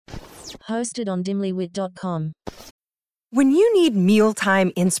Hosted on dimlywit.com. When you need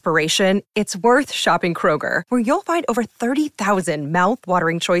mealtime inspiration, it's worth shopping Kroger, where you'll find over 30,000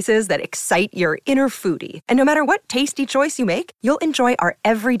 mouth-watering choices that excite your inner foodie. And no matter what tasty choice you make, you'll enjoy our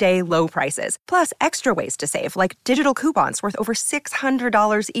everyday low prices, plus extra ways to save, like digital coupons worth over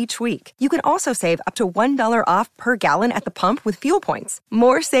 $600 each week. You can also save up to $1 off per gallon at the pump with fuel points.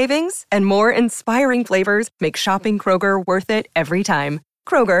 More savings and more inspiring flavors make shopping Kroger worth it every time.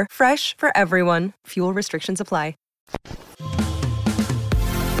 Kroger, fresh for everyone. Fuel restrictions apply.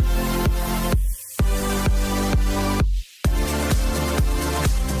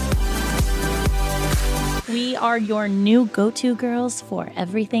 We are your new go-to girls for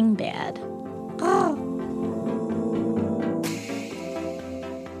everything bad.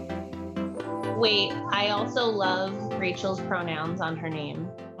 Wait, I also love Rachel's pronouns on her name.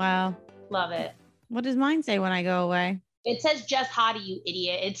 Wow. Love it. What does mine say when I go away? It says Jess Hottie, you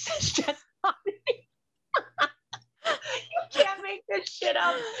idiot. It says Jess Hottie. You can't make this shit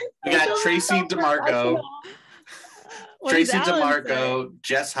up. We got Tracy DeMarco. Tracy DeMarco,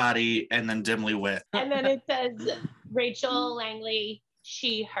 Jess Hottie, and then Dimly Wit. And then it says Rachel Langley,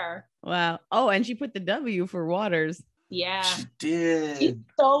 she, her. Wow. Oh, and she put the W for Waters. Yeah. She did. She's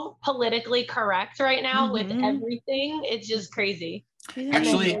so politically correct right now with everything. It's just crazy.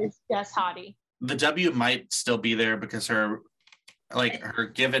 Actually, Jess Hottie. The W might still be there because her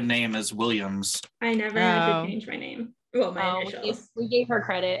given name is Williams. I never had to change my name. Well, my initials. We gave her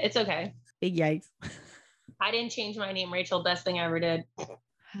credit. It's okay. Big yikes. I didn't change my name, Rachel. Best thing I ever did.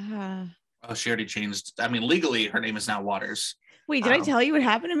 Oh, she already changed. I mean, legally, her name is now Waters. Wait, did I tell you what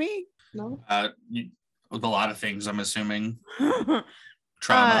happened to me? No. With a lot of things, I'm assuming.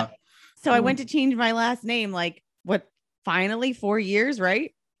 Trauma. So I went to change my last name, finally 4 years,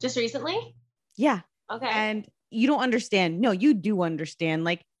 right? Just recently? Yeah. Okay. And you don't understand. No, you do understand.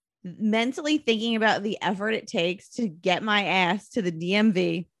 Mentally thinking about the effort it takes to get my ass to the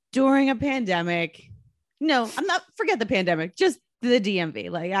DMV during a pandemic. No, I'm not. Forget the pandemic. Just the DMV. The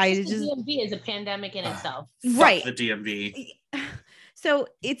DMV is a pandemic in itself. Right. Fuck the DMV. So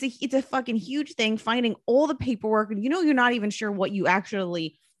it's a fucking huge thing. Finding all the paperwork, and you're not even sure what you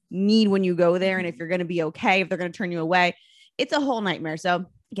actually need when you go there, and if you're going to be okay, if they're going to turn you away. It's a whole nightmare. So I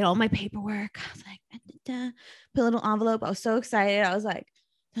get all my paperwork. I was like, put a little envelope. I was so excited. I was like,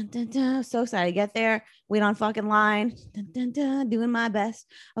 dun, dun, dun. I was so excited to get there, wait on fucking line, dun, dun, dun, doing my best.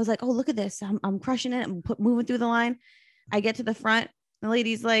 I was like, oh, look at this. I'm crushing it. I'm moving through the line. I get to the front. The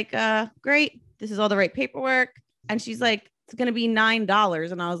lady's like, great. This is all the right paperwork. And she's like, it's going to be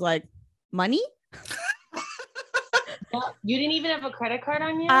 $9. And I was like, money? You didn't even have a credit card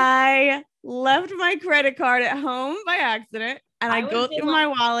on you? I left my credit card at home by accident. And I go through my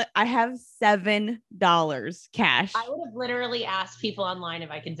wallet. I have $7 cash. I would have literally asked people online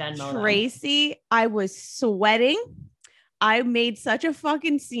if I could Venmo them. Tracy, I was sweating. I made such a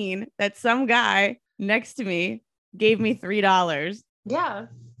fucking scene that some guy next to me gave me $3. Yeah.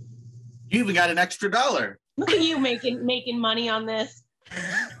 You even got an extra $1. Look at you making money on this.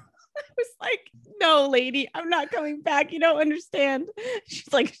 I was like, no, lady, I'm not coming back. You don't understand.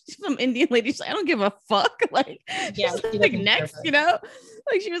 She's like, some Indian lady. She's like, I don't give a fuck. Yeah, she's like next, she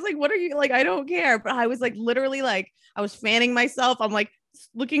was like, what are you I don't care. But I was literally I was fanning myself. I'm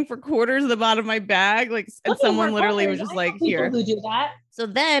looking for quarters at the bottom of my bag. And someone literally was just here. Who do that? So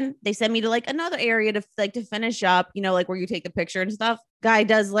then they sent me to another area to finish up, where you take the picture and stuff. Guy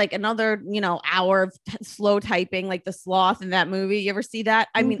does another, hour of slow typing, the sloth in that movie. You ever see that?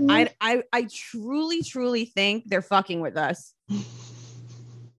 I mean, I truly think they're fucking with us.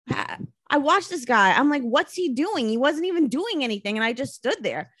 I watched this guy. I'm like, what's he doing? He wasn't even doing anything. And I just stood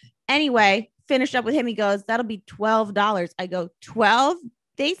there. Anyway, finished up with him. He goes, that'll be $12. I go, 12?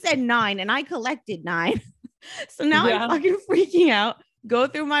 They said 9 and I collected 9. So now I'm fucking freaking out. Go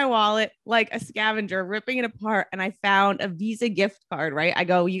through my wallet like a scavenger, ripping it apart. And I found a Visa gift card, right? I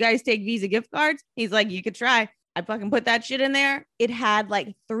go, you guys take Visa gift cards? He's like, you could try. I fucking put that shit in there. It had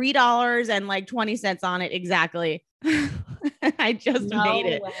 $3 and 20 cents on it. Exactly. I just made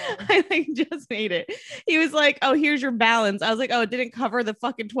it. I just made it. He was like, oh, here's your balance. I was like, oh, it didn't cover the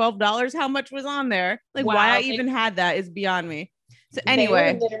fucking $12. How much was on there? Why I even had that is beyond me. So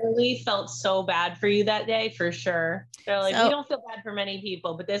anyway, they literally felt so bad for you that day, for sure. They're like, we don't feel bad for many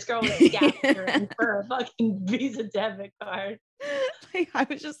people, but this girl was scavenging for a fucking Visa debit card. I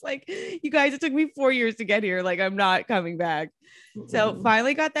was just like, you guys, it took me 4 years to get here. I'm not coming back. So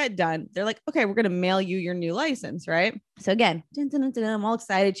finally got that done. They're like, okay, we're going to mail you your new license. Right. So again, I'm all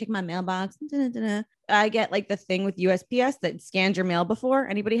excited. Check my mailbox. I get the thing with USPS that scans your mail before.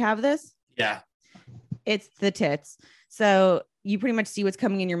 Anybody have this? Yeah. It's the tits. So you pretty much see what's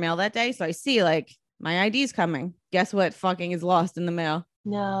coming in your mail that day. So I see like my ID is coming. Guess what fucking is lost in the mail?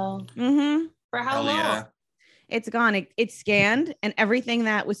 No. Mm-hmm. For how long? Yeah. It's gone. It's scanned, and everything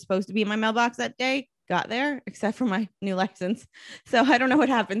that was supposed to be in my mailbox that day got there, except for my new license. So I don't know what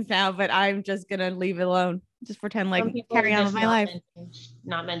happens now, but I'm just gonna leave it alone. Just pretend like carry on with my life.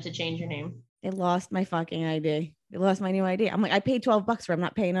 Not meant to change your name. They lost my fucking ID. They lost my new ID. I'm like, I paid $12 for it. I'm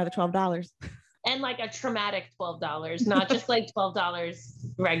not paying another $12. And like a traumatic $12, not just like $12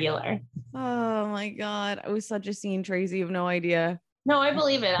 regular. Oh my God. I was such a scene, Tracy. You have no idea. No, I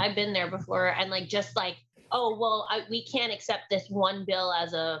believe it. I've been there before. And like, just like, oh, well, we can't accept this one bill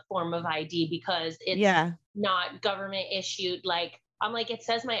as a form of ID because it's not government issued. Like, I'm like, it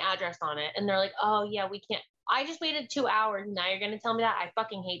says my address on it. And they're like, oh yeah, we can't. I just waited 2 hours. Now you're going to tell me that? I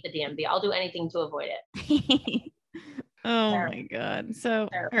fucking hate the DMV. I'll do anything to avoid it. Oh my God. So,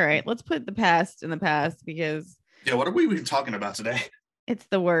 all right, let's put the past in the past because. Yeah. What are we even talking about today? It's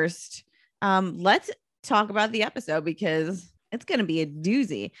the worst. Let's talk about the episode because it's going to be a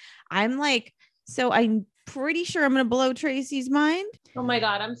doozy. I'm pretty sure I'm going to blow Tracy's mind. Oh my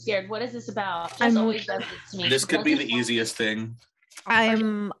God. I'm scared. What is this about? Always does this to me. This could be the easiest thing.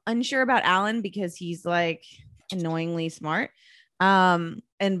 I'm unsure about Alan because he's like annoyingly smart. And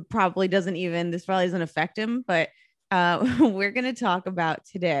probably this probably doesn't affect him, but we're going to talk about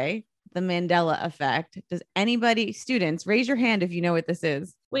today the Mandela effect. Does anybody, students, raise your hand if you know what this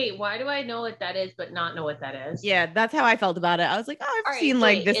is? Wait, why do I know what that is, but not know what that is? Yeah, that's how I felt about it. I was like, oh, I've seen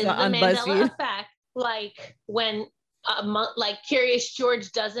like this on BuzzFeed. Mandela effect, like when like Curious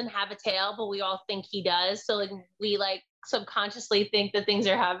George doesn't have a tail, but we all think he does. So like we like subconsciously think that things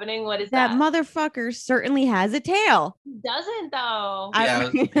are happening. What is that? That motherfucker certainly has a tail. He doesn't though. Yeah,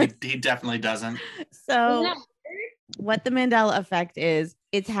 he definitely doesn't. So what the Mandela effect is,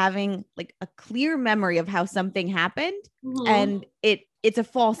 it's having like a clear memory of how something happened, and it's a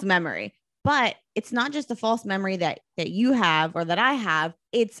false memory. But it's not just a false memory that you have or that I have.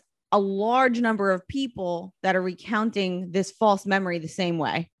 It's a large number of people that are recounting this false memory the same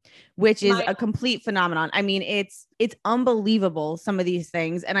way, which is a complete phenomenon. I mean, it's unbelievable, some of these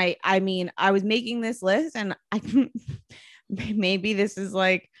things. And I mean, I was making this list and maybe this is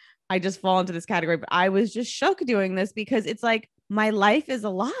like, I just fall into this category, but I was just shook doing this because it's like, my life is a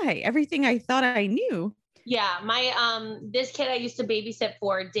lie. Everything I thought I knew. Yeah. My, this kid I used to babysit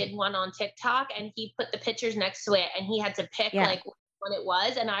for did one on TikTok and he put the pictures next to it and he had to pick like when it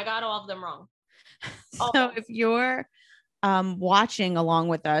was, and I got all of them wrong. So if you're watching along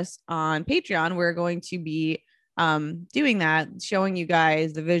with us on Patreon, we're going to be doing that, showing you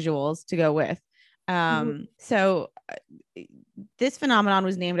guys the visuals to go with. So this phenomenon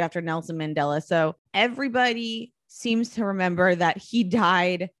was named after Nelson Mandela. So everybody seems to remember that he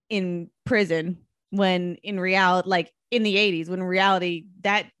died in prison when in reality, like in the 80s, when in reality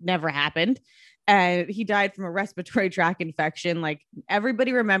that never happened. And he died from a respiratory tract infection. Like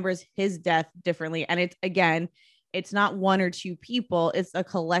everybody remembers his death differently. And it's not one or two people. It's a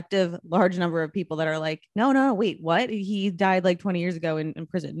collective large number of people that are like, no, wait, what? He died like 20 years ago in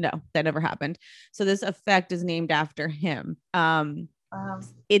prison. No, that never happened. So this effect is named after him.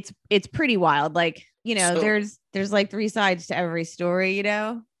 It's pretty wild. Like, you know, there's like three sides to every story, you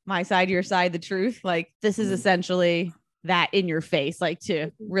know, my side, your side, the truth. Like this is essentially that in your face, like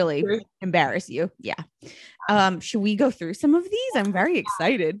to really embarrass you. Yeah. Should we go through some of these? I'm very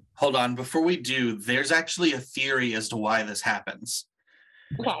excited. Hold on. Before we do, there's actually a theory as to why this happens.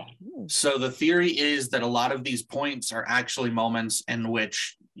 Okay. So the theory is that a lot of these points are actually moments in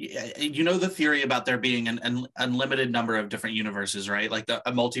which, you know, the theory about there being an unlimited number of different universes, right? Like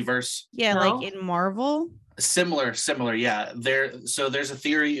a multiverse. Yeah. Like in Marvel. Similar. Yeah. So there's a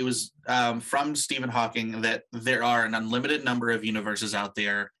theory. It was from Stephen Hawking that there are an unlimited number of universes out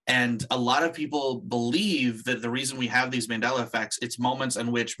there. And a lot of people believe that the reason we have these Mandela effects, it's moments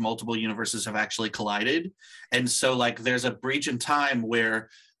in which multiple universes have actually collided. And so like there's a breach in time where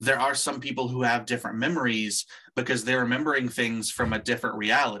there are some people who have different memories because they're remembering things from a different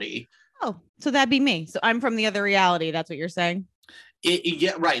reality. Oh, so that'd be me. So I'm from the other reality. That's what you're saying.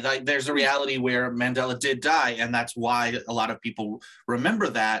 Yeah, right. Like there's a reality where Mandela did die, and that's why a lot of people remember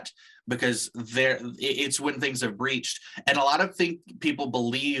that, because it's when things have breached. And a lot of people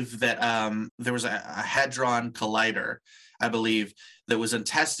believe that there was a Hadron Collider, I believe, that was in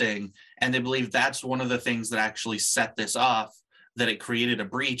testing, and they believe that's one of the things that actually set this off, that it created a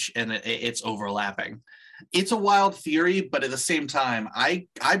breach and it's overlapping. It's a wild theory, but at the same time, I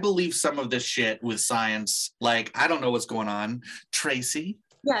believe some of this shit with science. Like, I don't know what's going on. Tracy?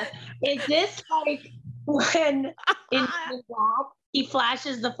 Yes. Is this like when in the lab he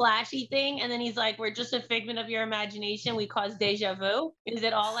flashes the flashy thing, and then he's like, "We're just a figment of your imagination. We cause deja vu." Is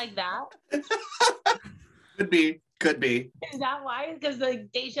it all like that? Could be. Is that why? Because the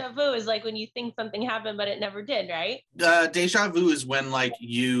deja vu is like when you think something happened, but it never did, right? Deja vu is when like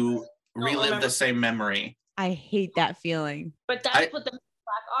you relive the same memory. I hate that feeling. But that's what the Black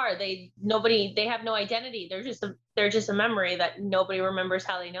are. They have no identity. They're just a memory that nobody remembers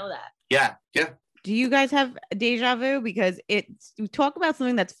how they know that. Yeah. Do you guys have deja vu? Because we talk about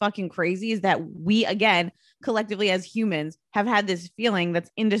something that's fucking crazy is that we, again, collectively as humans have had this feeling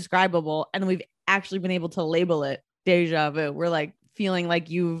that's indescribable and we've actually been able to label it deja vu. We're like feeling like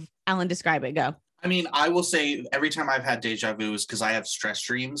Alan, describe it. Go. I mean, I will say every time I've had deja vu is because I have stress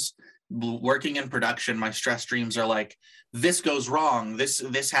dreams. Working in production, my stress dreams are like, this goes wrong,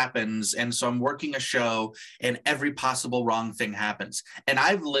 this happens, and so I'm working a show and every possible wrong thing happens. And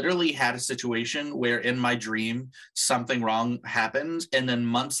I've literally had a situation where in my dream something wrong happened, and then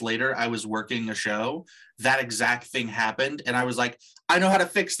months later I was working a show, that exact thing happened, and I was like, I know how to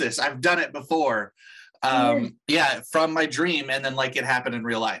fix this, I've done it before. From my dream, and then like it happened in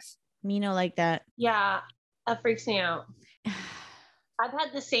real life. Mino like that. Yeah, that freaks me out. I've had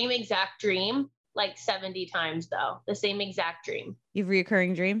the same exact dream like 70 times though. The same exact dream. You have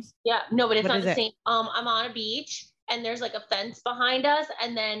reoccurring dreams? Yeah, no, but it's not the same. I'm on a beach and there's like a fence behind us,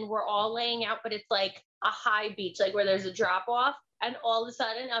 and then we're all laying out, but it's like a high beach, like where there's a drop off, and all of a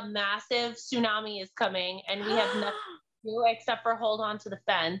sudden a massive tsunami is coming, and we have nothing to do except for hold on to the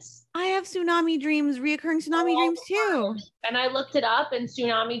fence. I have tsunami dreams, reoccurring tsunami dreams too. And I looked it up, and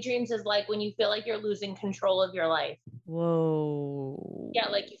tsunami dreams is like when you feel like you're losing control of your life. Whoa. Yeah,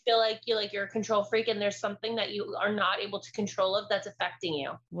 like you feel like you're a control freak, and there's something that you are not able to control of that's affecting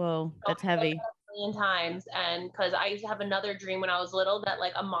you. Whoa, that's heavy. A million times. And because I used to have another dream when I was little that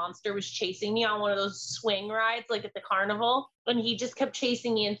like a monster was chasing me on one of those swing rides like at the carnival, and he just kept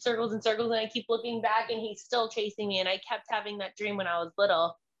chasing me in circles and circles, and I keep looking back and he's still chasing me. And I kept having that dream when I was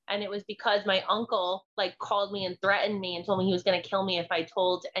little, and it was because my uncle like called me and threatened me and told me he was going to kill me if I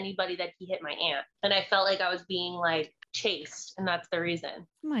told anybody that he hit my aunt, and I felt like I was being like chased, and that's the reason.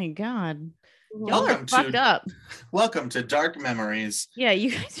 Oh my God. Y'all are fucked up. Welcome to Dark Memories. Yeah,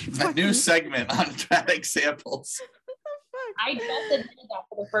 you guys are a new segment on bad examples. I just admitted that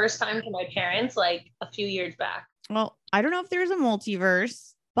for the first time to my parents like a few years back. Well, I don't know if there's a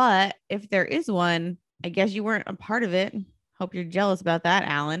multiverse, but if there is one, I guess you weren't a part of it. Hope you're jealous about that,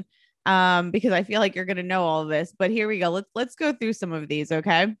 Alan. Because I feel like you're gonna know all of this. But here we go. Let's go through some of these,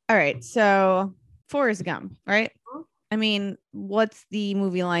 okay? All right. So Forrest Gump, right? I mean, what's the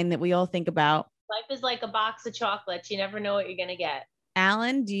movie line that we all think about? Life is like a box of chocolates. You never know what you're gonna get.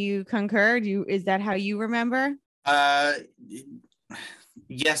 Alan, do you concur? Is that how you remember?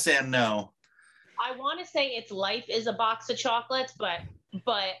 Yes and no. I want to say it's life is a box of chocolates, but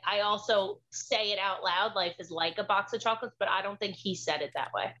I also say it out loud. Life is like a box of chocolates, but I don't think he said it that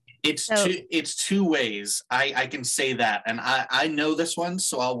way. It's two ways. I can say that, and I know this one,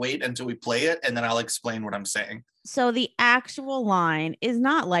 so I'll wait until we play it, and then I'll explain what I'm saying. So the actual line is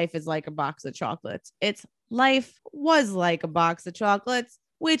not life is like a box of chocolates. It's life was like a box of chocolates,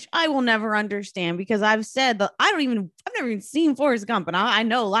 which I will never understand because I've said that I've never even seen Forrest Gump, and I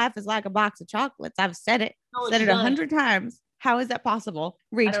know life is like a box of chocolates. I've said it, said it 100 times. How is that possible?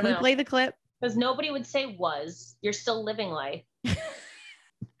 Reach, can we play the clip? Because nobody would say was. You're still living life.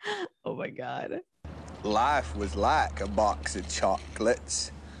 Oh my God. Life was like a box of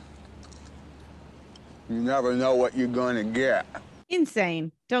chocolates. You never know what you're going to get.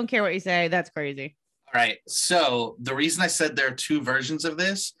 Insane. Don't care what you say. That's crazy. All right. So the reason I said there are two versions of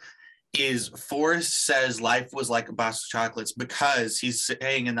this is Forrest says life was like a box of chocolates because he's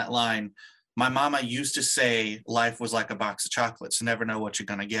saying in that line, my mama used to say life was like a box of chocolates. Never know what you're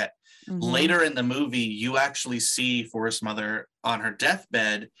going to get. Mm-hmm. Later in the movie, you actually see Forrest's mother on her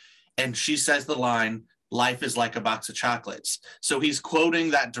deathbed, and she says the line, life is like a box of chocolates. So he's quoting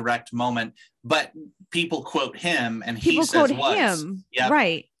that direct moment, but people quote him, and he says was. Yep.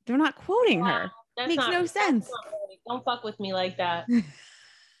 Right. They're not quoting her. Makes no sense. Don't fuck with me like that.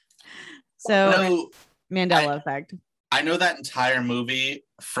 So Mandela effect. I know that entire movie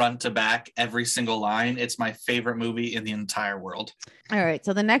front to back, every single line. It's my favorite movie in the entire world. All right.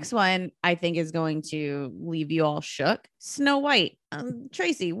 So the next one I think is going to leave you all shook. Snow White.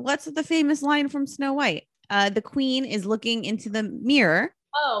 Tracy, what's the famous line from Snow White? The queen is looking into the mirror.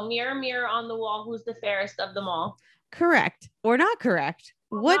 Oh, mirror, mirror on the wall. Who's the fairest of them all? Correct or not correct?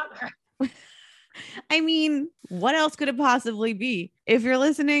 What? I mean, what else could it possibly be? If you're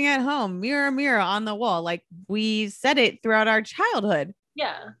listening at home, mirror, mirror on the wall. Like we said it throughout our childhood.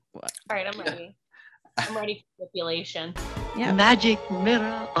 Yeah. What? All right, I'm ready. I'm ready for manipulation. Yeah. Magic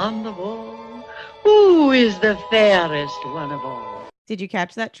mirror on the wall. Who is the fairest one of all? Did you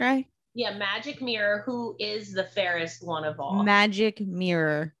catch that, Trey? Yeah, magic mirror. Who is the fairest one of all? Magic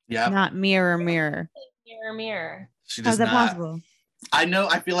mirror. Yeah. Not mirror. Mirror. She How's does that not. possible? I know.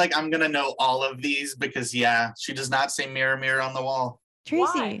 I feel like I'm gonna know all of these because she does not say mirror, mirror on the wall.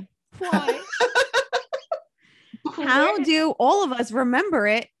 Tracy. Why? How do all of us remember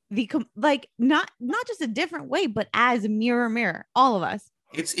it? Not just a different way, but as mirror, mirror. All of us.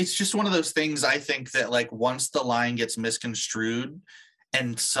 It's just one of those things. I think that like once the line gets misconstrued,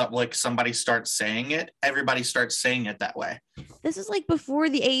 and somebody starts saying it, everybody starts saying it that way. This is like before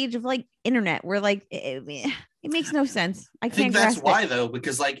the age of like internet, where like it makes no sense. I think that's why though,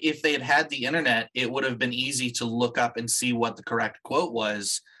 because like if they had the internet, it would have been easy to look up and see what the correct quote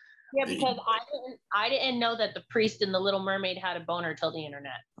was. Yeah, because I didn't know that the priest in The Little Mermaid had a boner till the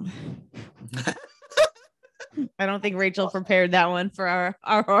internet. I don't think Rachel prepared that one for our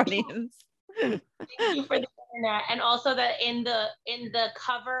audience. Thank you for the internet, and also that in the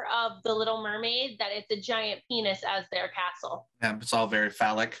cover of The Little Mermaid, that it's a giant penis as their castle. Yeah, it's all very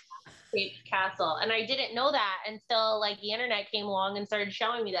phallic. Castle, and I didn't know that until like the internet came along and started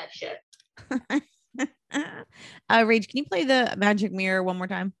showing me that shit. Rach, can you play the magic mirror one more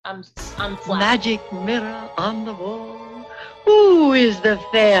time? I'm flat. Magic mirror on the wall. Who is the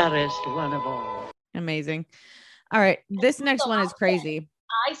fairest one of all? Amazing. All right, this next one is crazy.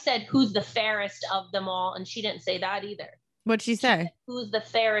 I said, "Who's the fairest of them all?" and she didn't say that either. What'd she say? Who's the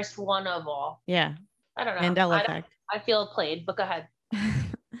fairest one of all? Yeah. I don't know. Mandela effect. I feel played, but go ahead.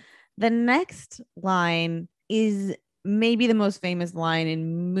 The next line is maybe the most famous line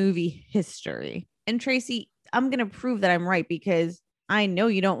in movie history. And Tracy, I'm going to prove that I'm right because I know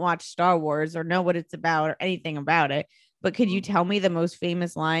you don't watch Star Wars or know what it's about or anything about it. But could you tell me the most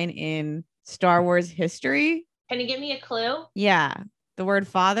famous line in Star Wars history? Can you give me a clue? Yeah. The word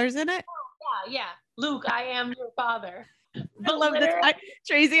father's in it? Oh, yeah. Luke, I am your father. I love this.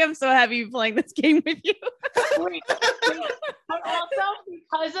 Tracy, I'm so happy you're playing this game with you. But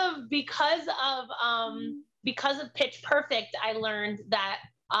also because of Pitch Perfect, I learned that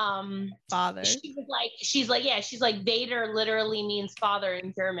father. She's like Vader literally means father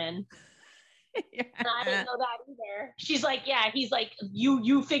in German. Yeah. And I didn't know that either. She's like, yeah, he's like,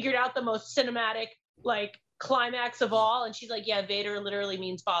 you figured out the most cinematic like climax of all, and she's like, yeah, Vader literally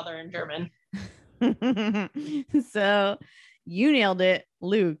means father in German. So you nailed it,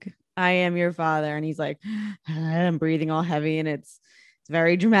 Luke. I am your father, and he's like, I'm breathing all heavy, and it's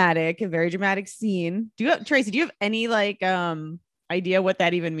very dramatic, a very dramatic scene. Tracy, do you have any like idea what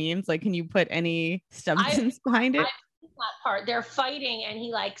that even means? Like, can you put any substance behind it? That part, they're fighting, and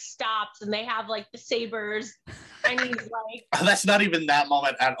he like stops, and they have like the sabers, and he's like, oh, that's not even that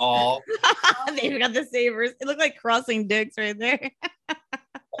moment at all. They've got the sabers. It looked like crossing dicks right there.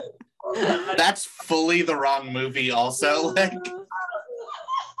 That's fully the wrong movie also. Like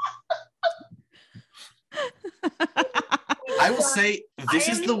I will say this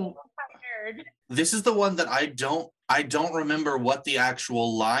is the one that I don't remember what the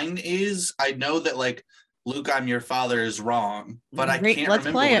actual line is. I know that like Luke, I'm your father is wrong, but I can't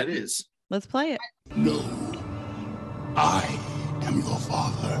remember what it is. Let's play it. No, I am your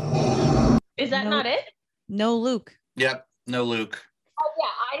father. Is that not it? No, Luke. Yep, no Luke. Oh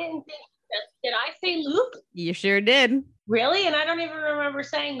yeah, I didn't think that. Did I say Luke? You sure did. Really? And I don't even remember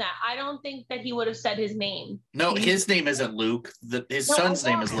saying that. I don't think that he would have said his name. No, his name isn't Luke. His son's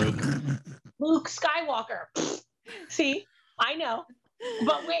name is Luke. Luke Skywalker. See, I know.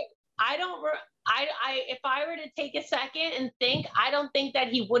 But wait, I if I were to take a second and think, I don't think that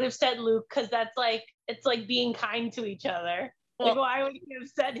he would have said Luke, because that's like, it's like being kind to each other. Like, why would he have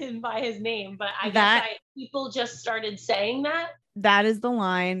said him by his name? But I guess people just started saying that. That is the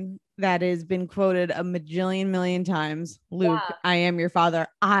line that has been quoted a million times. Luke, yeah. I am your father.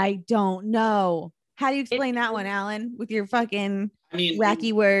 I don't know. How do you explain that one, Alan, with your fucking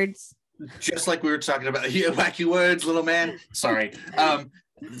wacky words? Just like we were talking about, wacky words, little man. Sorry.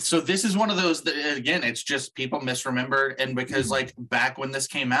 So this is one of those that, again, it's just people misremembered. And because like back when this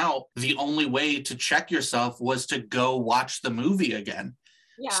came out, the only way to check yourself was to go watch the movie again.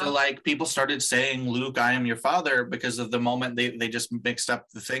 Yeah. So like people started saying, Luke, I am your father, because of the moment they just mixed up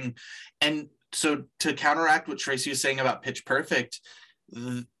the thing. And so to counteract what Tracy was saying about Pitch Perfect,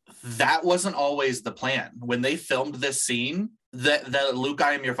 that wasn't always the plan. When they filmed this scene, that Luke,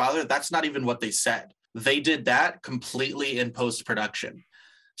 I am your father, that's not even what they said. They did that completely in post-production.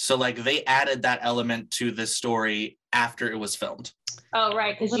 So like they added that element to this story after it was filmed. Oh,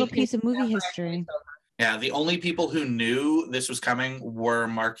 right. A little piece of movie history. Yeah, the only people who knew this was coming were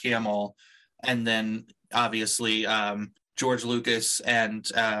Mark Hamill, And then obviously George Lucas and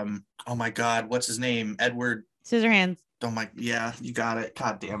oh my God, what's his name? Edward Scissorhands. Oh my, yeah, you got it.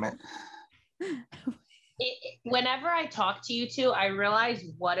 God damn it. Whenever I talk to you two, I realize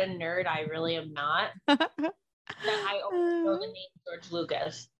what a nerd I really am not. That I only know the name George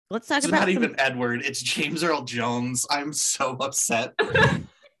Lucas. Let's talk about It's not even Edward. It's James Earl Jones. I'm so upset.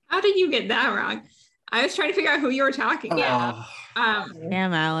 How did you get that wrong? I was trying to figure out who you were talking about.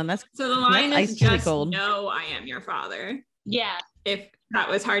 Damn, Alan. So the line is just, "No, I am your father." Yeah. If that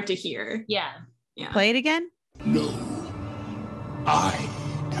was hard to hear. Yeah. Play it again. No, I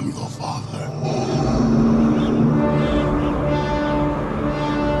am your father.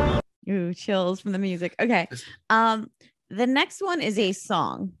 Ooh, chills from the music. Okay. The next one is a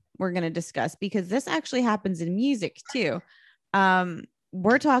song we're going to discuss because this actually happens in music too.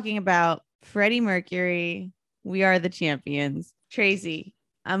 We're talking about Freddie Mercury, "We Are the Champions." Tracy,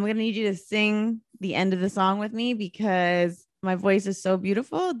 I'm going to need you to sing the end of the song with me because my voice is so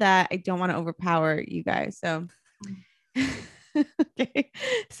beautiful that I don't want to overpower you guys. So, okay.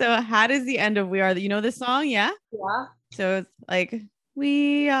 So how does the end of "We Are" you know this song? Yeah. Yeah. So it's like,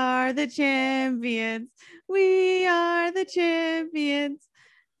 "We are the champions. We are the champions.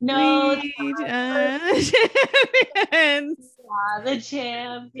 No, we are the champions. We are the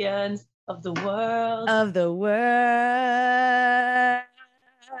champions of the world. Of the world."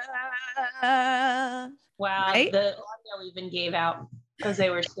 Wow, right? The audio even gave out because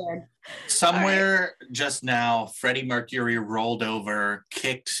they were scared. Somewhere just now, Freddie Mercury rolled over,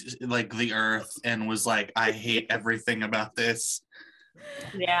 kicked like the earth, and was like, "I hate everything about this."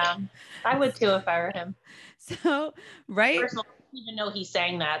 Yeah, I would too if I were him. So, right? First of all, I didn't even know he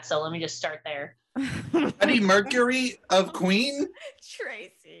sang that, so let me just start there. Freddie Mercury of Queen?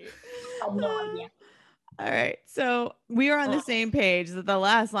 Tracy. I have no idea. All right. So we are on the same page that the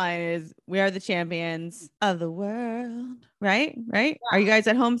last line is, "We are the champions of the world." Right? Right? Yeah. Are you guys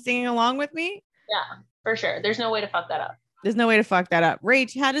at home singing along with me? Yeah, for sure. There's no way to fuck that up. There's no way to fuck that up.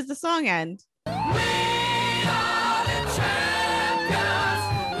 Rach, how does the song end?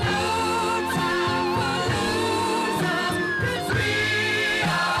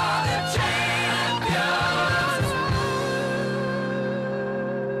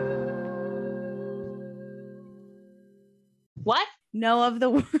 What? No of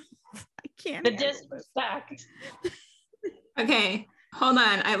the world. I can't. The disrespect. Okay, hold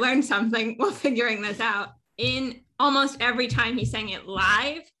on. I learned something while figuring this out. In almost every time he sang it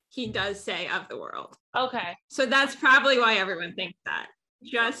live, he does say "of the world." Okay. So that's probably why everyone thinks that.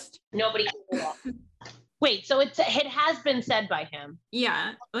 Just nobody can do that. Wait, so it has been said by him?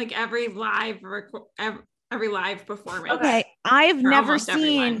 Yeah, like every live performance. Okay, I've never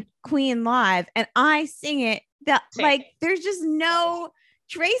seen Queen live, and I sing it. Like, there's just no.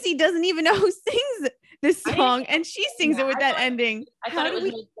 Tracy doesn't even know who sings this song, and she sings it with that ending. I thought it was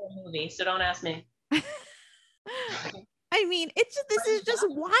made for a movie, so don't ask me. I mean, this is just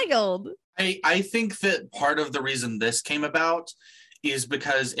wild. I think that part of the reason this came about is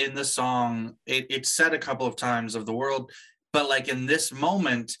because in the song, it's said a couple of times "of the world," but like in this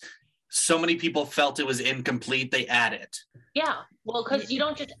moment, so many people felt it was incomplete, they add it. Yeah, well, because you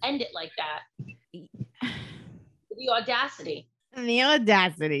don't just end it like that. The audacity. The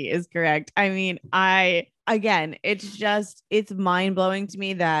audacity is correct. I mean, it's mind-blowing to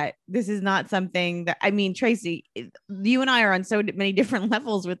me that this is not something that, I mean, Tracy, you and I are on so many different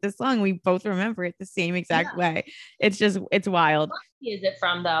levels with this song. We both remember it the same exact way. It's wild. What movie is it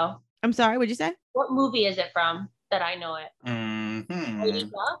from, though? I'm sorry, what'd you say? What movie is it from that I know it? Mm-hmm.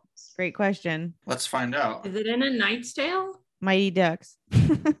 Great question. Let's find out. Is it in A Knight's Tale? Mighty Ducks.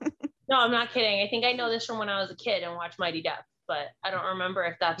 No, I'm not kidding. I think I know this from when I was a kid and watched Mighty Ducks, but I don't remember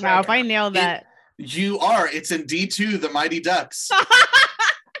if that's right. Wow, if I nailed that. You are. It's in D2, The Mighty Ducks.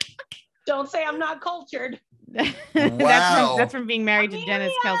 Don't say I'm not cultured. Wow. That's from being married to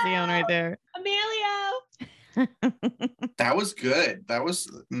Dennis Calcione right there. Emilio. That was good. That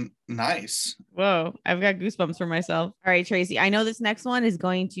was nice. Whoa, I've got goosebumps for myself. All right, Tracy, I know this next one is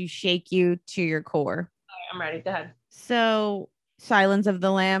going to shake you to your core. All right, I'm ready. Go ahead. So, Silence of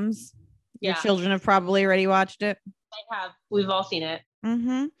the Lambs. Your children have probably already watched it. I have. We've all seen it.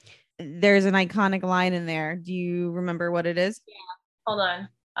 Mm-hmm. There's an iconic line in there. Do you remember what it is? Yeah. Hold on.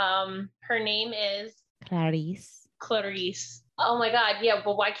 Her name is Clarice. Oh my God. Yeah,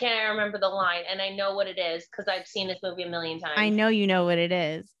 but why can't I remember the line? And I know what it is because I've seen this movie a million times. I know you know what it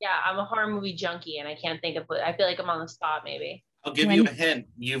is. Yeah, I'm a horror movie junkie and I can't think of it. I feel like I'm on the spot maybe. I'll give you a hint.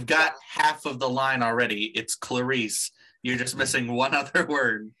 You've got half of the line already. It's Clarice. You're just missing one other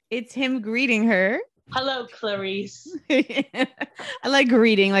word. It's him greeting her. Hello, Clarice. I like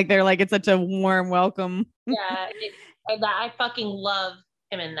greeting, like they're like it's such a warm welcome. Yeah, I fucking love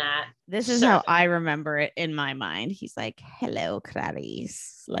him in that. This is how I remember it in my mind. He's like, "Hello,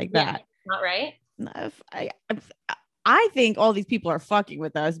 Clarice," like that. Not right. I think all these people are fucking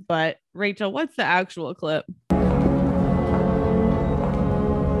with us, but Rachel, what's the actual clip? Good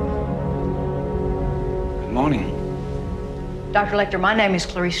morning. Dr. Lecter, my name is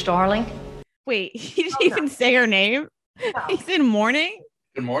Clarice Starling. Wait, he didn't even say her name? No. He said morning?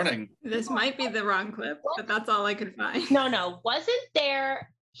 Good morning. This might be the wrong clip, but that's all I could find. No. Wasn't there?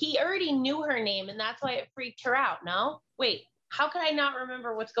 He already knew her name, and that's why it freaked her out. No? Wait, how could I not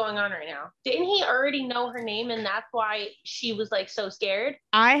remember what's going on right now? Didn't he already know her name, and that's why she was like so scared?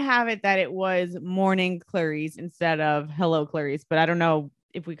 I have it that it was morning Clarice instead of hello Clarice, but I don't know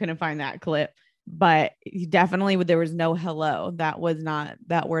if we couldn't find that clip. But definitely there was no hello. That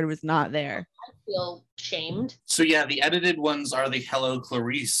word was not there. I feel shamed. So yeah, the edited ones are the hello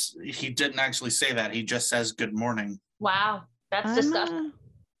Clarice. He didn't actually say that. He just says good morning. Wow. That's disgusting.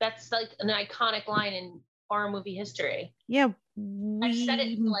 That's like an iconic line in horror movie history. Yeah. I said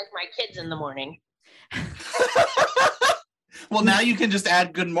it to like my kids in the morning. Well, now you can just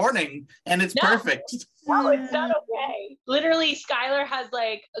add good morning and it's perfect. No, it's not okay. Literally, Skylar has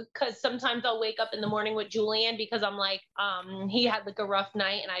like, because sometimes I'll wake up in the morning with Julian because I'm like, he had like a rough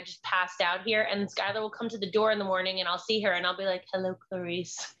night and I just passed out here. And Skylar will come to the door in the morning and I'll see her and I'll be like, hello,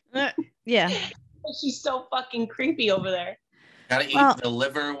 Clarice. Yeah. She's so fucking creepy over there. Gotta eat the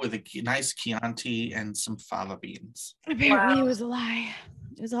liver with a nice Chianti and some fava beans. Apparently it was a lie.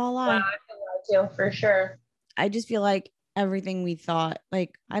 It was all a lie. Wow, I feel too, for sure. I just feel like everything we thought,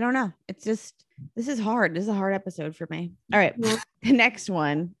 like, I don't know. It's just, this is hard. This is a hard episode for me. All right. The next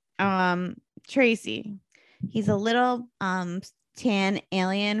one, Tracy. He's a little tan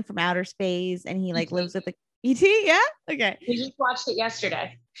alien from outer space and he like lives with the ET. Yeah. Okay. We just watched it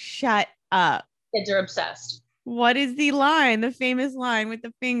yesterday. Shut up. Kids are obsessed. What is the line? The famous line with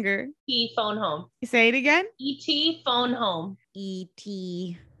the finger. E phone home. Say it again. E.T. phone home.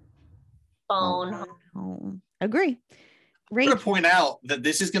 E.T. phone home. Agree. I'm going to point out that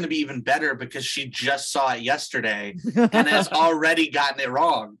this is going to be even better because she just saw it yesterday and has already gotten it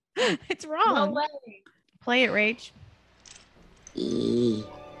wrong. It's wrong. No way. Play it, Rach.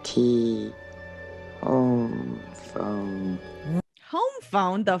 E.T. home phone. Home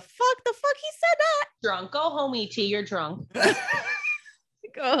phone? The fuck he said that? Drunk. Go home, E.T. You're drunk.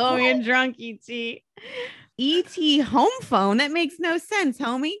 Go home, you're drunk, E.T. E.T. home phone? That makes no sense,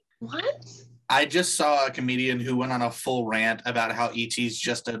 homie. What? I just saw a comedian who went on a full rant about how E.T.'s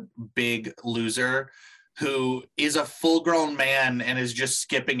just a big loser who is a full-grown man and is just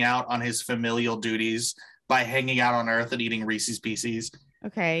skipping out on his familial duties by hanging out on Earth and eating Reese's Pieces.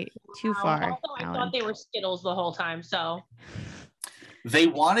 Okay, too far. Also, I thought they were Skittles the whole time, so... They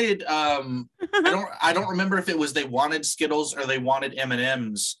wanted, I don't remember if it was they wanted Skittles or they wanted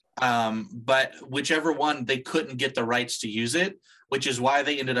M&Ms, but whichever one, they couldn't get the rights to use it, which is why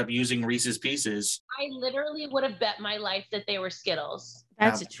they ended up using Reese's Pieces. I literally would have bet my life that they were Skittles.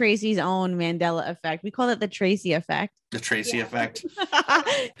 That's Tracy's own Mandela effect. We call it the Tracy effect. The Tracy effect.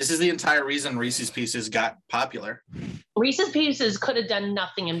 This is the entire reason Reese's Pieces got popular. Reese's Pieces could have done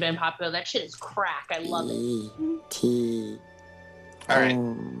nothing and been popular. That shit is crack. I love it. E.T. All right.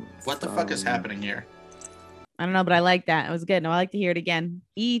 What the fuck is happening here? I don't know, but I like that. It was good. No, I like to hear it again.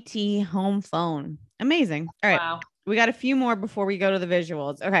 E.T. home phone. Amazing. All right. Wow. We got a few more before we go to the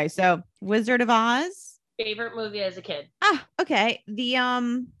visuals. Okay. So Wizard of Oz. Favorite movie as a kid. Okay. The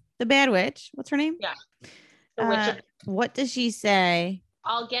Bad Witch. What's her name? Yeah. The Witch what does she say?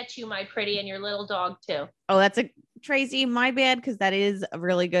 I'll get you, my pretty, and your little dog too. Oh, that's a Tracy, my bad, because that is a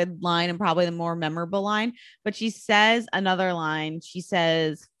really good line and probably the more memorable line. But she says another line. She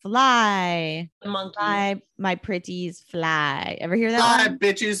says, fly. The monkey. Fly, my pretties, fly. Ever hear that? Fly, line?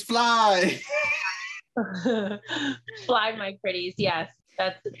 bitches, fly. Fly, my pretties. Yes.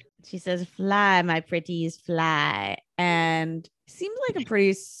 She says, fly, my pretties, fly. And seems like a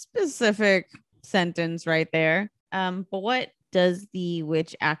pretty specific sentence right there. But what does the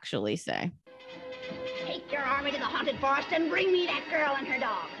witch actually say? Take your army to the haunted forest and bring me that girl and her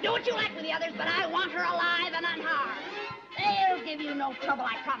dog. Do what you like with the others, but I want her alive and unharmed. They'll give you no trouble,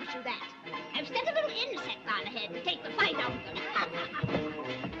 I promise you that. I've sent a little insect on ahead to take the fight out of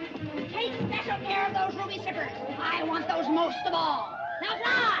them. Take special care of those ruby zippers. I want those most of all. Now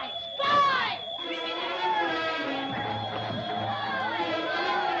fly! Fly!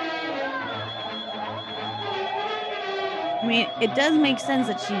 I mean, it does make sense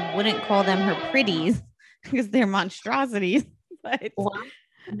that she wouldn't call them her pretties because they're monstrosities. But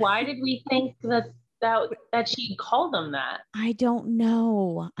why did we think that that she called them that? I don't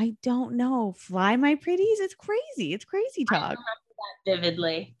know. Fly My Pretties. It's crazy. It's crazy talk. I remember that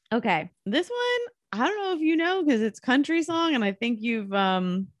vividly. Okay. This one, I don't know if you know, because it's country song, and I think you've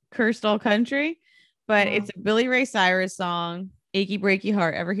cursed all country, but it's a Billy Ray Cyrus song, Achy Breaky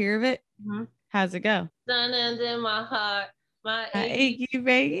Heart. Ever hear of it? Mm-hmm. How's it go? Sun in my heart, my achy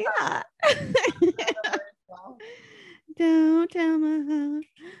breaky heart. Don't tell my heart.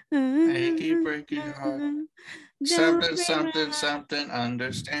 Achy breaky heart. Something,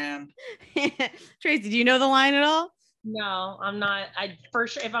 understand. Tracy, do you know the line at all? No, I'm not. I for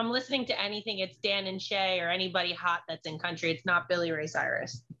sure, if I'm listening to anything, it's Dan and Shay or anybody hot that's in country. It's not Billy Ray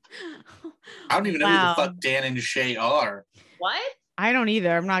Cyrus. I don't even know who the fuck Dan and Shay are. What? I don't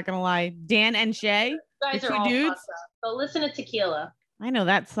either. I'm not gonna lie. Dan and Shay, you guys the are two all dudes. So listen to Tequila. I know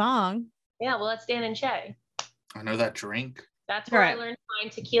that song. Yeah, well, that's Dan and Shay. I know that drink. That's where I learned to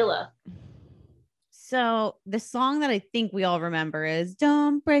find tequila. So the song that I think we all remember is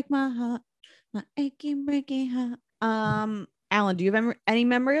 "Don't Break My Heart, My Achy Breaky Heart." Alan, do you have any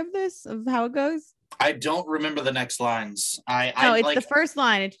memory of this, of how it goes? I don't remember the next lines. It's the first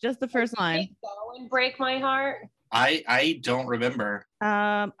line. It's just the first line. Go and break my heart. I don't remember.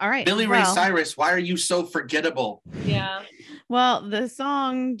 All right. Billy Ray Cyrus, why are you so forgettable? Yeah. Well, the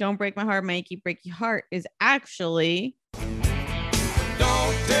song "Don't Break My Heart, My Achy Breaky Heart" is actually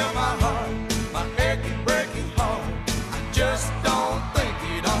Don't tell my heart, my achy breaky heart. I just don't think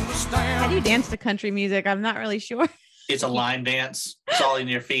you'd understand. How do you dance to country music? I'm not really sure. It's a line dance. It's all in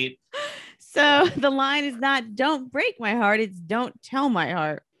your feet. So the line is not "Don't break my heart," it's "Don't tell my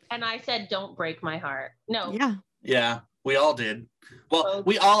heart." And I said, "Don't break my heart." No. Yeah. Yeah, we all did. Well,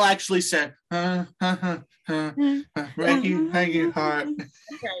 we all actually said, breaky heart.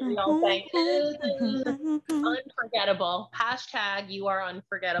 Okay, we all sang unforgettable. Hashtag you are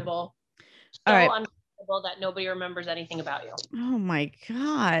unforgettable. So unforgettable that nobody remembers anything about you. Oh my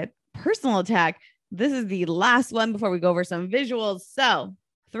God. Personal attack. This is the last one before we go over some visuals. So,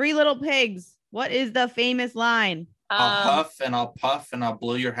 Three Little Pigs. What is the famous line? I'll huff and I'll puff and I'll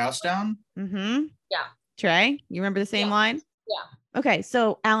blow your house down. Mm-hmm. Yeah. Trey, you remember the same line? Yeah. Okay.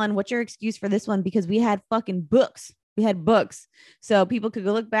 So, Alan, what's your excuse for this one? Because we had fucking books. We had books. So people could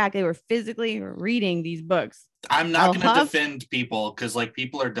go look back. They were physically reading these books. I'm not going to defend people because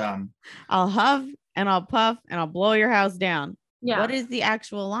people are dumb. I'll huff and I'll puff and I'll blow your house down. Yeah. What is the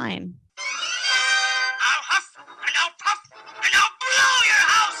actual line?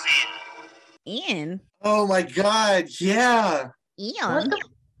 Ian. Oh my God. Yeah. Ian. What the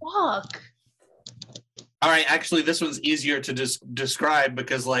fuck? All right. Actually, this one's easier to describe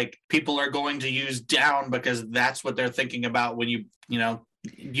because people are going to use down because that's what they're thinking about when you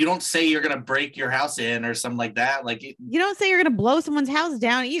don't say you're going to break your house in or something like that. You don't say you're going to blow someone's house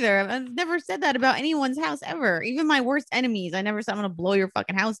down either. I've never said that about anyone's house ever. Even my worst enemies. I never said I'm going to blow your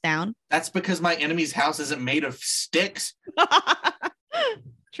fucking house down. That's because my enemy's house isn't made of sticks.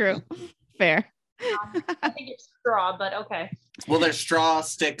 True. Fair. I think it's straw, but okay. Well, there's straw,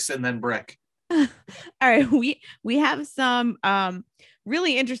 sticks, and then brick. All right. We have some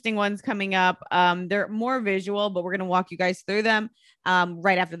really interesting ones coming up. They're more visual, but we're going to walk you guys through them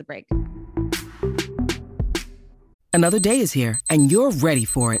right after the break. Another day is here, and you're ready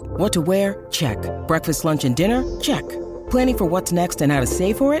for it. What to wear? Check. Breakfast, lunch, and dinner? Check. Planning for what's next and how to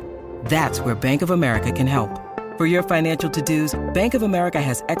save for it? That's where Bank of America can help. For your financial to-dos, Bank of America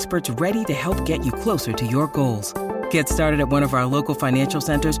has experts ready to help get you closer to your goals. Get started at one of our local financial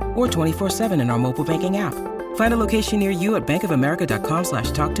centers or 24/7 in our mobile banking app. Find a location near you at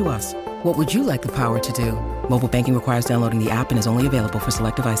bankofamerica.com/talktous. What would you like the power to do? Mobile banking requires downloading the app and is only available for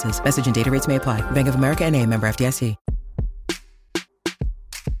select devices. Message and data rates may apply. Bank of America NA, member FDIC.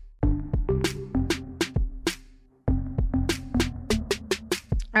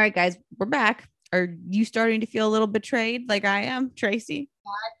 All right, guys, we're back. Are you starting to feel a little betrayed like I am, Tracy?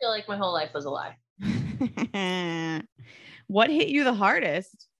 I feel like my whole life was a lie. What hit you the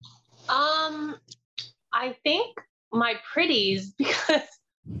hardest? I think my pretties, because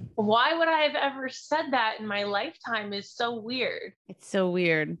why would I have ever said that in my lifetime is so weird. It's so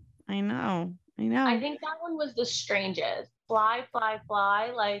weird. I know. I think that one was the strangest. Fly, fly,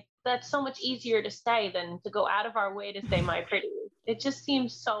 fly. That's so much easier to say than to go out of our way to say my pretties. It just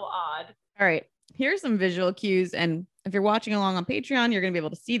seems so odd. All right. Here's some visual cues. And if you're watching along on Patreon, you're going to be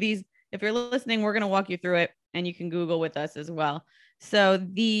able to see these. If you're listening, we're going to walk you through it and you can Google with us as well. So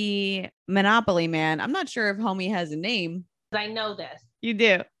the Monopoly Man, I'm not sure if homie has a name. I know this. You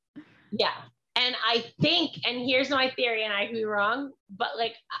do. Yeah. And I think, and here's my theory, and I could be wrong, but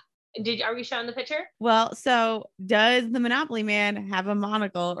are we showing the picture? Well, so does the Monopoly Man have a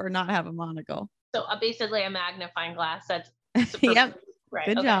monocle or not have a monocle? So basically a magnifying glass. That's Yep. Right.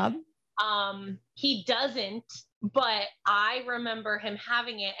 Good okay. job. He doesn't, but I remember him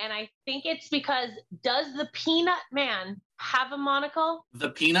having it. And I think it's because, does the Peanut Man have a monocle? The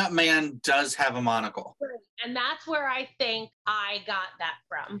Peanut Man does have a monocle. And that's where I think I got that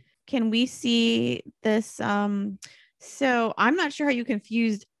from. Can we see this? So I'm not sure how you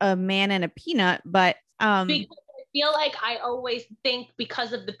confused a man and a peanut, but Because I feel like I always think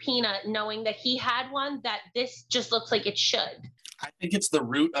because of the peanut, knowing that he had one, that this just looks like it should. I think it's the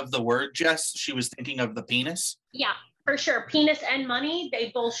root of the word, Jess. She was thinking of the penis. Yeah, for sure. Penis and money,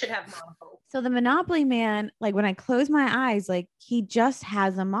 they both should have monocles. so the Monopoly Man, like when I close my eyes, like he just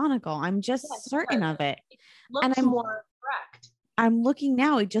has a monocle. I'm just certain of it. Looks And I'm more correct. I'm looking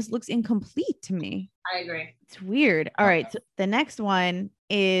now. It just looks incomplete to me. I agree. It's weird. All right. So the next one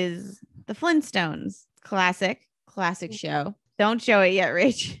is the Flintstones. Classic show. Don't show it yet,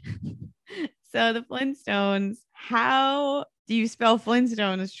 Rach. So the Flintstones. How do you spell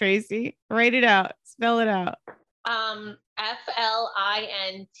Flintstones, Tracy? Write it out. Spell it out. Flintstones.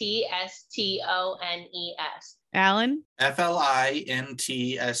 Alan? Flintstones.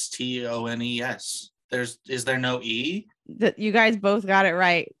 Is there no E? You guys both got it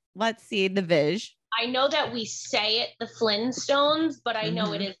right. Let's see the Vish. I know that we say it the Flintstones, but I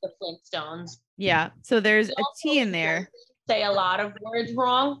know it is the Flintstones. Yeah. So there's a T in there. Say a lot of words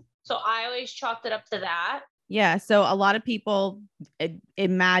wrong. So I always chalked it up to that. Yeah. So a lot of people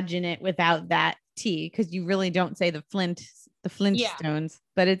imagine it without that T because you really don't say the Flintstones,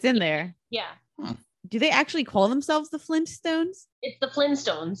 but it's in there. Yeah. Do they actually call themselves the Flintstones? It's the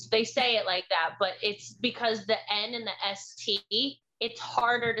Flintstones. They say it like that, but it's because the N and the ST, it's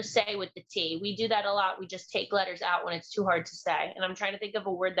harder to say with the T. We do that a lot. We just take letters out when it's too hard to say. And I'm trying to think of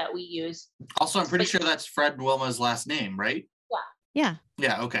a word that we use. Also, I'm pretty sure that's Fred Wilma's last name, right? Yeah.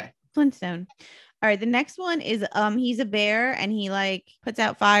 Yeah, okay. Flintstone. All right. The next one is he's a bear and he like puts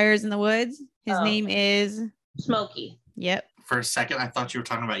out fires in the woods. His name is Smokey. Yep. For a second, I thought you were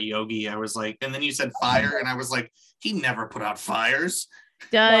talking about Yogi. I was like, and then you said fire, and I was like, he never put out fires.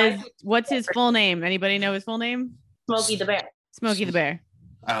 What's his full name? Anybody know his full name? Smokey the Bear. Smokey the Bear.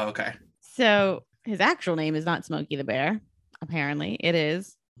 Oh, okay. So his actual name is not Smokey the Bear. Apparently, it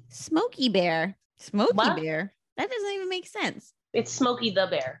is Smokey Bear. Bear. That doesn't even make sense. It's Smokey the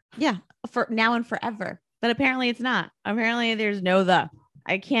Bear. Yeah, for now and forever. But apparently, it's not. Apparently, there's no the.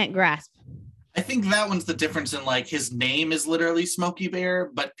 I can't grasp. I think that one's the difference in like his name is literally Smokey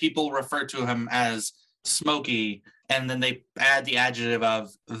Bear, but people refer to him as Smokey, and then they add the adjective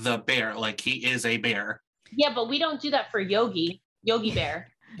of the bear, like he is a bear. Yeah, but we don't do that for Yogi Bear.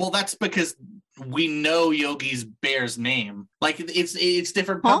 Well, that's because we know Yogi's bear's name. Like it's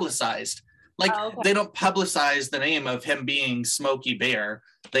different publicized. Like they don't publicize the name of him being Smokey Bear.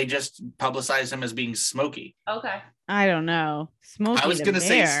 They just publicize him as being Smokey. Okay. I don't know. Smokey I was gonna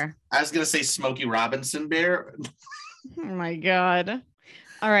Bear. say Smokey Robinson Bear. Oh my God.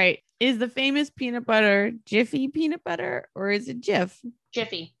 All right. Is the famous peanut butter Jiffy peanut butter or is it Jif?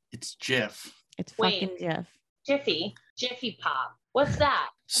 Jiffy. It's Jif. It's fucking Jif. Jiffy Pop. What's that?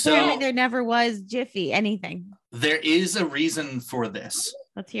 So apparently there never was Jiffy anything. There is a reason for this.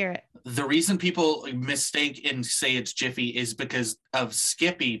 Let's hear it. The reason people mistake and say it's Jiffy is because of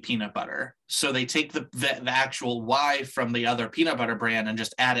Skippy peanut butter. So they take the actual Y from the other peanut butter brand and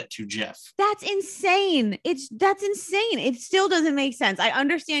just add it to Jif. That's insane. That's insane. It still doesn't make sense. I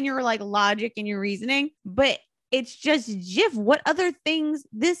understand your like logic and your reasoning, but it's just Jif. What other things?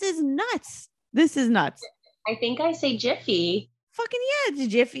 This is nuts. This is nuts. I think I say Jiffy. Fucking yeah,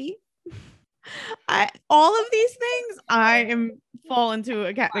 it's Jiffy. All of these things I fall into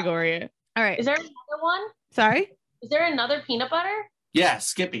a category. All right. Is there another one? Sorry? Is there another peanut butter? Yeah,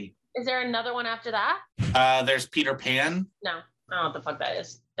 Skippy. Is there another one after that? There's Peter Pan. No, I don't know what the fuck that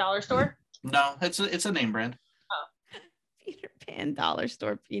is. Dollar store? No, it's a name brand. Oh. Peter Pan dollar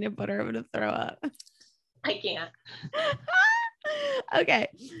store peanut butter. I'm gonna throw up. I can't. Okay,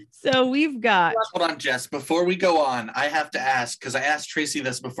 so we've got. Hold on, Jess. Before we go on, I have to ask because I asked Tracy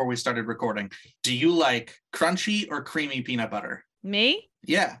this before we started recording. Do you like crunchy or creamy peanut butter? Me?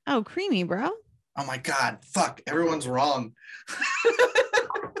 Yeah. Oh, creamy, bro. Oh my God! Fuck! Everyone's wrong. Well,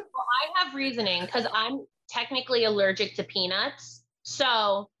 I have reasoning because I'm technically allergic to peanuts.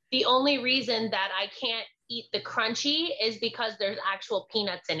 So the only reason that I can't eat the crunchy is because there's actual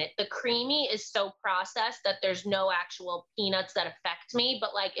peanuts in it. The creamy is so processed that there's no actual peanuts that affect me.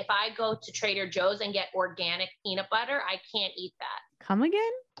 But like if I go to Trader Joe's and get organic peanut butter, I can't eat that. Come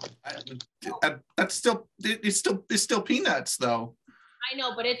again? That's still peanuts though. I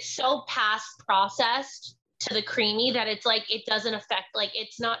know, but it's so past processed to the creamy that it's like, it doesn't affect, like,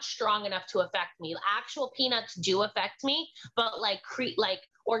 it's not strong enough to affect me. Actual peanuts do affect me, but like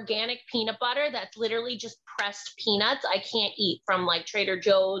organic peanut butter that's literally just pressed peanuts, I can't eat from like Trader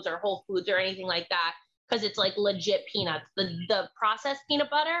Joe's or Whole Foods or anything like that, because it's like legit peanuts. The processed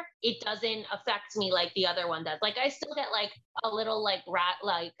peanut butter, it doesn't affect me like the other one does. Like I still get like a little like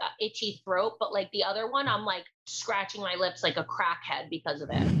itchy throat, but like the other one, I'm like scratching my lips like a crackhead because of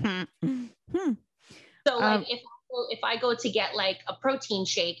it. So like if I go to get like a protein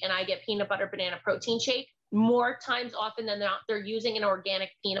shake and I get peanut butter banana protein shake, more times often than not, they're using an organic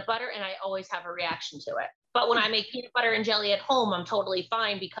peanut butter, and I always have a reaction to it. But when I make peanut butter and jelly at home, I'm totally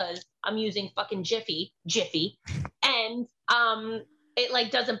fine because I'm using fucking Jiffy, and it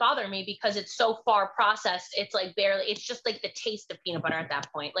like doesn't bother me because it's so far processed. It's like barely, it's just like the taste of peanut butter at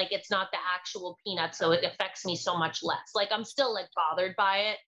that point. Like it's not the actual peanut, so it affects me so much less. Like I'm still like bothered by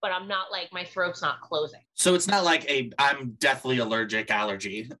it, but I'm not like, my throat's not closing. So it's not like I'm deathly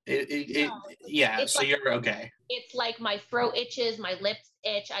allergy. Yeah, so like, you're okay. It's like my throat itches, my lips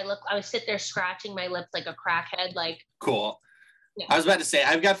itch. I sit there scratching my lips like a crackhead. Like cool. Yeah. I was about to say,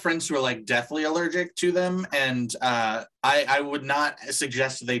 I've got friends who are like deathly allergic to them, and I would not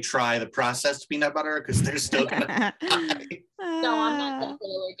suggest they try the processed peanut butter because they're still gonna No, I'm not deathly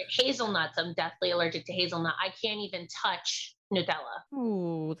allergic. Hazelnuts, I'm deathly allergic to hazelnut. I can't even touch Nutella.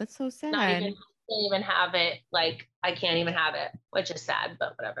 Oh, that's so sad. I can't even have it. Like I can't even have it, which is sad,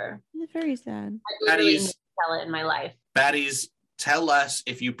 but whatever. It's very sad. I literally need Nutella in my life. Baddies, tell us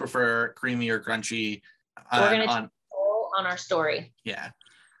if you prefer creamy or crunchy. We're gonna on our story. Yeah.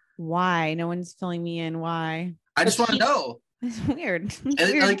 Why? No one's filling me in. Why? I just want to know. It's weird.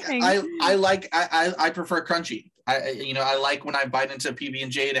 Like I prefer crunchy. I like when I bite into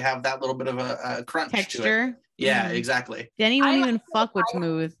PB&J to have that little bit of a crunch texture. To it. Yeah, exactly. Denny won't even fuck with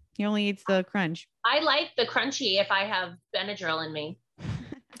smooth. He only eats the crunch. I like the crunchy if I have Benadryl in me.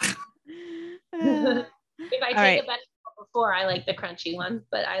 If I take a Benadryl before, I like the crunchy one,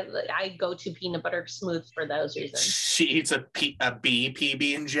 but I go to peanut butter smooth for those reasons. She eats a B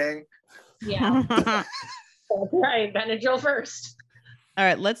PB&J. Yeah. Right, Benadryl first. All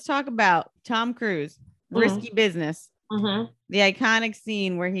right, let's talk about Tom Cruise. Risky Business. The iconic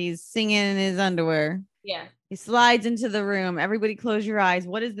scene where he's singing in his underwear. Yeah. He slides into the room. Everybody close your eyes.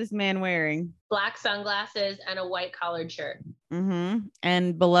 What is this man wearing? Black sunglasses and a white collared shirt.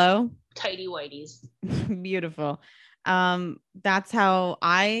 And below? Tighty whities. Beautiful. That's how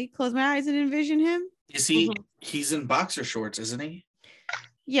I close my eyes and envision him. Is he? He's in boxer shorts, isn't he?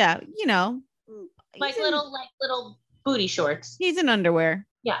 Yeah, like little booty shorts. He's in underwear.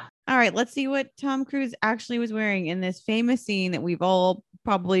 Yeah. All right, let's see what Tom Cruise actually was wearing in this famous scene that we've all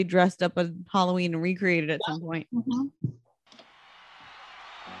probably dressed up on Halloween and recreated at some point.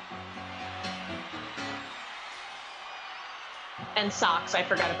 And socks. I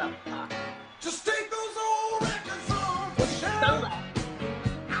forgot about socks. Just take those old records on the shelf.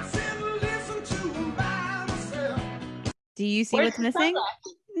 I sit and listen to by myself. Do you see what's missing?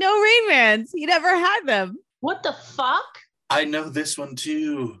 No Ray-Bans. He never had them. What the fuck? I know this one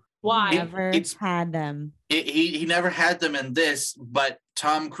too. Why? He never had them. He never had them in this, but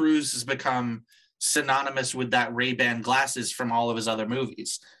Tom Cruise has become synonymous with that Ray-Ban glasses from all of his other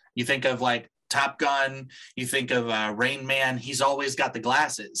movies. You think of like Top Gun, you think of Rain Man, he's always got the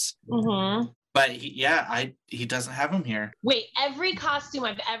glasses. But he doesn't have them here. Wait, every costume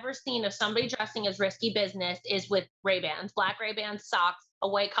I've ever seen of somebody dressing as Risky Business is with Ray-Bans, black Ray-Bans, socks, a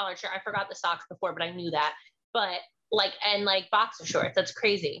white collared shirt. I forgot the socks before, but I knew that. But like boxer shorts. That's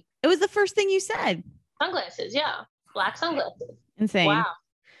crazy. It was the first thing you said. Sunglasses, yeah. Black sunglasses. Insane. Wow.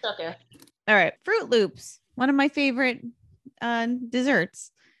 Okay. All right. Fruit Loops. One of my favorite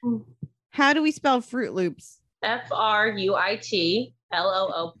desserts. How do we spell Fruit Loops? FRUITLOOPS.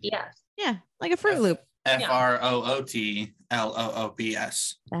 Yeah, like a Fruit Loop. FROOTLOOPS.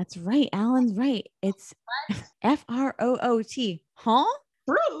 That's right. Alan's right. It's FROOT. Huh?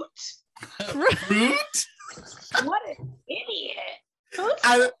 Fruit. Fruit? What an idiot.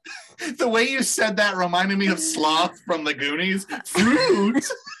 The way you said that reminded me of Sloth from the Goonies. Fruit.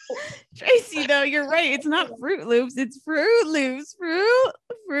 Tracy, though, you're right. It's not Fruit Loops. It's Fruit Loops. Fruit.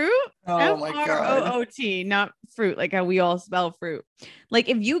 Oh my God. FROOT, not fruit, like how we all spell fruit. Like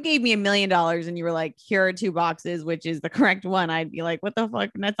if you gave me $1 million and you were like, here are 2 boxes, which is the correct one, I'd be like, what the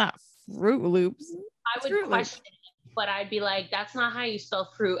fuck? That's not Fruit Loops. I would question it, but I'd be like, that's not how you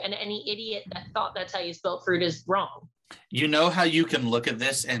spell fruit. And any idiot that thought that's how you spell fruit is wrong. You know how you can look at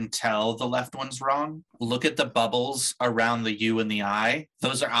this and tell the left one's wrong? Look at the bubbles around the U and the I.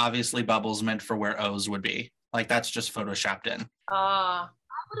 Those are obviously bubbles meant for where O's would be. Like that's just photoshopped in.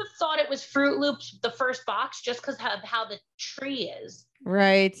 would have thought it was Fruit Loops, the first box, just because of how the tree is.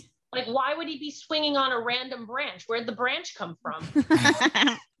 Right. Like, why would he be swinging on a random branch? Where'd the branch come from?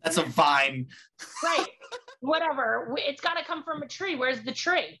 That's a vine. Right. Whatever. It's got to come from a tree. Where's the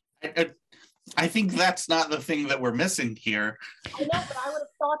tree? I think that's not the thing that we're missing here. I know, but I would have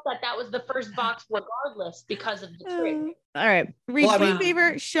thought that was the first box regardless because of the tree. All right. Reed, do me a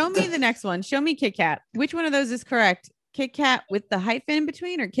favor. Show me the next one. Show me Kit Kat. Which one of those is correct? Kit Kat with the hyphen in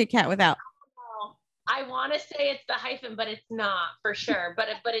between or Kit Kat without? I want to say it's the hyphen, but it's not for sure. But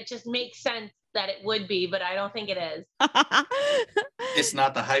it just makes sense that it would be, but I don't think it is. It's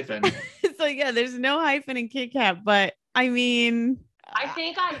not the hyphen. It's like, yeah, there's no hyphen in Kit Kat, but I mean, I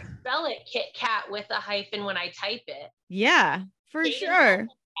think I spell it Kit Kat with a hyphen when I type it. Yeah, for sure.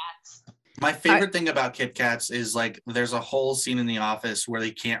 My favorite thing about Kit Kats is like there's a whole scene in The Office where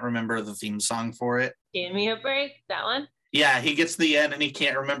they can't remember the theme song for it. Give me a break. That one? Yeah, he gets to the end and he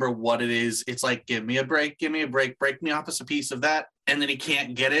can't remember what it is. It's like, give me a break, break me off a piece of that. And then he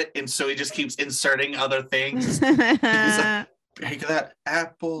can't get it. And so he just keeps inserting other things. He's like, break that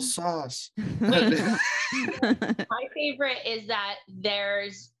applesauce. My favorite is that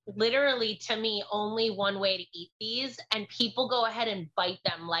there's literally, to me, only one way to eat these, and people go ahead and bite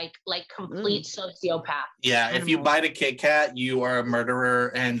them like complete sociopath. Yeah, if you bite a Kit Kat, you are a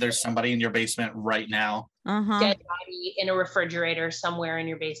murderer, and there's somebody in your basement right now. Dead body in a refrigerator somewhere in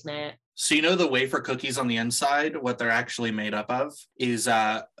your basement. So you know the wafer cookies on the inside, what they're actually made up of is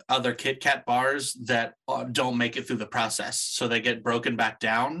other Kit Kat bars that don't make it through the process. So they get broken back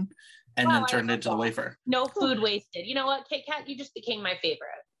down and then turned into the wafer. No food wasted. You know what, Kit Kat, you just became my favorite.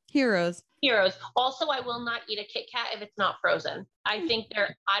 Heroes. Also, I will not eat a Kit Kat if it's not frozen. I think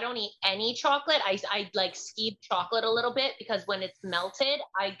I don't eat any chocolate. I like skeeve chocolate a little bit because when it's melted,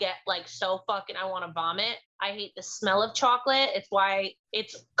 I get like so fucking, I want to vomit. I hate the smell of chocolate. It's why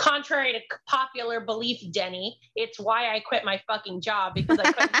it's contrary to popular belief, Denny. It's why I quit my fucking job because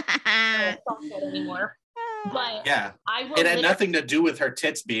I couldn't smell chocolate anymore. But yeah, it had nothing to do with her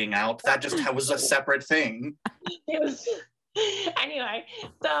tits being out. That just was a separate thing. It was. Anyway,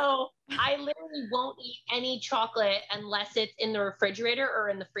 so I literally won't eat any chocolate unless it's in the refrigerator or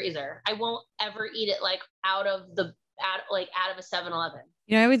in the freezer. I won't ever eat it like out of a 7-Eleven.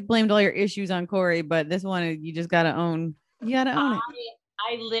 You know, I always blamed all your issues on Corey, but this one you just gotta own. You gotta own it.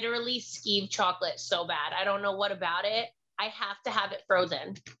 I literally skeeve chocolate so bad. I don't know what about it. I have to have it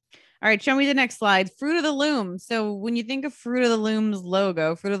frozen. All right, show me the next slide. Fruit of the Loom. So when you think of Fruit of the Loom's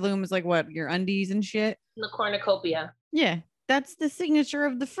logo, Fruit of the Loom is like what? Your undies and shit? The cornucopia. Yeah, that's the signature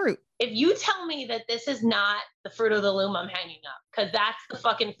of the fruit. If you tell me that this is not the Fruit of the Loom, I'm hanging up because that's the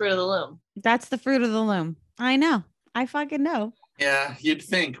fucking Fruit of the Loom. That's the Fruit of the Loom. I know. I fucking know. Yeah, you'd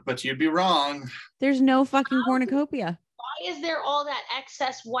think, but you'd be wrong. There's no fucking cornucopia. Why is there all that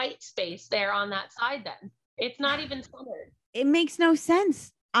excess white space there on that side then? It's not even centered. It makes no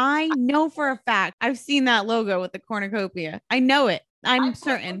sense. I know for a fact. I've seen that logo with the cornucopia. I know it. I'm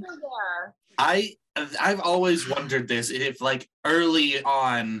certain. I've always wondered this, if like early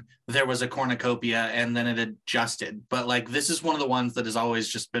on there was a cornucopia and then it adjusted, but like this is one of the ones that has always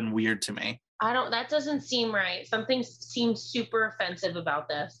just been weird to me. That doesn't seem right. Something seems super offensive about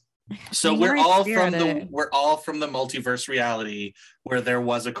this. So we're all from the multiverse reality where there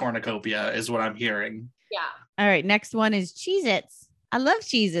was a cornucopia is what I'm hearing. Yeah. All right, next one is Cheez-Its. I love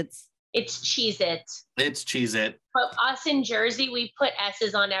Cheez-Its. It's Cheez-It. It's Cheez-It. But us in Jersey, we put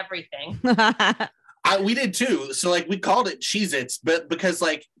S's on everything. We did too. So like we called it Cheez-Its, but because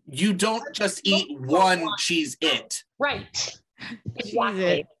like you don't just eat one Cheez-It. Right.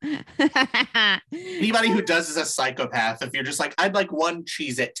 Exactly. Anybody who does is a psychopath. If you're just like, I'd like one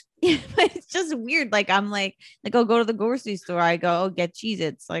Cheez-It. It's just weird. Like I'm like I'll go to the grocery store. I go, get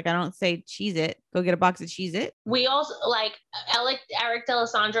Cheez-Its. Like I don't say Cheez-It. Go get a box of Cheez-It. We also like Eric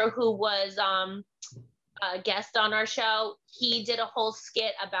D'Alessandro, who was a guest on our show. He did a whole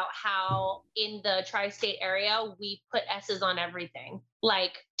skit about how in the tri-state area we put S's on everything.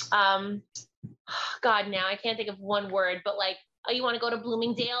 Like, God, now I can't think of one word, but like, oh, you want to go to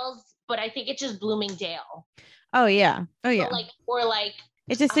Bloomingdale's? But I think it's just Bloomingdale. Oh yeah. Oh yeah. Or like.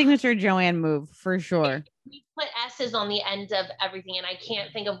 It's a signature Joanne move for sure. We put S's on the end of everything, and I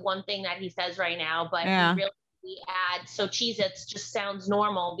can't think of one thing that he says right now, but we add, so Cheez-Its just sounds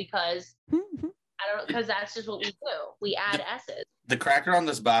normal because because that's just what we do. We add S's. The cracker on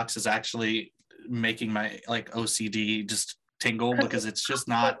this box is actually making my like OCD just tingle because it's just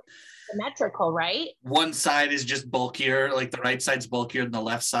not symmetrical, right? One side is just bulkier, like the right side's bulkier than the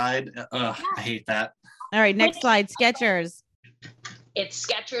left side. I hate that. All right, next slide, Skechers. It's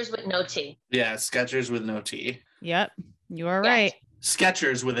Skechers with no T. Yeah, Skechers with no T. Yep, you are right.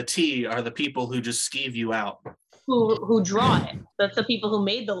 Sketchers with a T are the people who just skeeve you out. Who draw it? That's the people who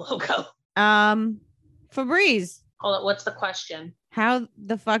made the logo. Febreze. Hold on, what's the question? How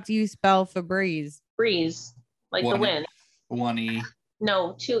the fuck do you spell Febreze? Breeze, like the wind. 1 E.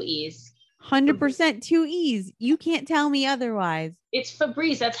 No, 2 E's. 100% 2 E's. You can't tell me otherwise. It's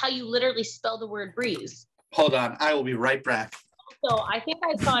Febreze. That's how you literally spell the word breeze. Hold on, I will be right back. So I think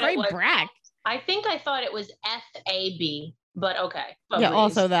I thought Right it was. back. I think I thought it was FAB, but okay. Yeah, Febreze.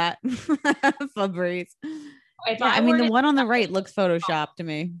 also that. Febreze. If Yeah, I mean, the were to- one on the right looks photoshopped to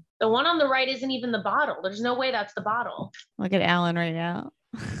me. The one on the right isn't even the bottle. There's no way that's the bottle. Look at Alan right now.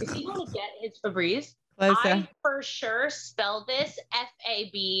 Is he going to get his Febreze? Close I for sure spell this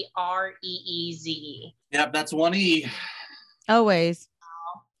FABREEZE. Yep, that's 1 E. Always.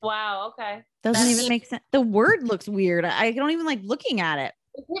 Wow. Okay. Doesn't even make sense. The word looks weird. I don't even like looking at it.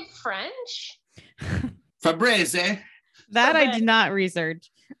 Is it French? Febreze. That I did not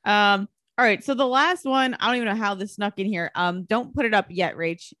research. All right. So the last one, I don't even know how this snuck in here. Don't put it up yet,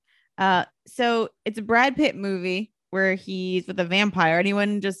 Rach. So it's a Brad Pitt movie where he's with a vampire.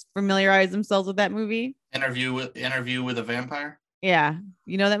 Anyone just familiarize themselves with that movie? Interview with a Vampire. Yeah.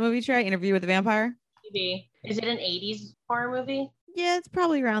 You know that movie, Trey? Interview with a Vampire? Maybe. Is it an 80s horror movie? Yeah, it's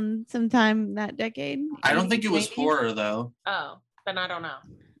probably around sometime that decade. I don't think it was 80s. horror though. Oh, then I don't know.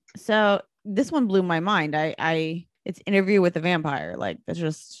 So this one blew my mind. It's Interview with a Vampire. Like that's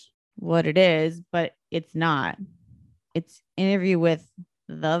just what it is, but it's not. It's Interview with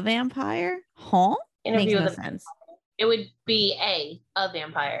the Vampire. Huh? Interview Makes with no sense. It would be a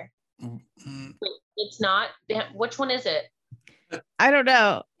vampire. Mm-hmm. Wait, it's not. Which one is it? I don't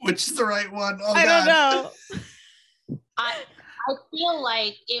know. Which is the right one? Oh, I don't know. I feel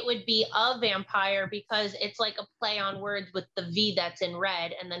like it would be a vampire because it's like a play on words with the V that's in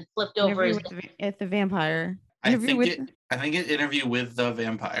red and then flipped over. It's the vampire. I think Interview with the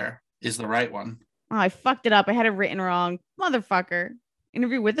Vampire is the right one. Oh, I fucked it up. I had it written wrong. Motherfucker.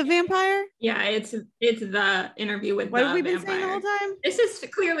 Interview with the Vampire? Yeah, it's the Interview with What the have we been Vampire. saying the whole time? This is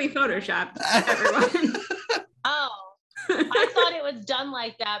clearly photoshopped, everyone. Oh, I thought it was done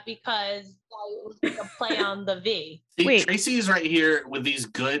like that because it was like a play on the V. See, Tracy's right here with these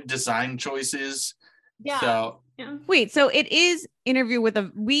good design choices. Yeah. So Wait, so it is Interview with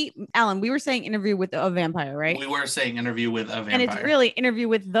Alan, we were saying Interview with a Vampire, right? we were saying Interview with a Vampire. And it's really Interview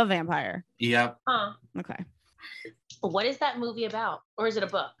with the Vampire. Yep. Huh. Okay. What is that movie about? Or is it a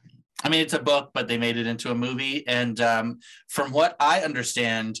book? I mean, it's a book, but they made it into a movie. And from what I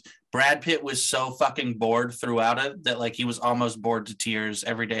understand, Brad Pitt was so fucking bored throughout it that like he was almost bored to tears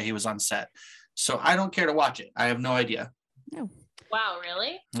every day he was on set. So I don't care to watch it. I have no idea. No. Wow,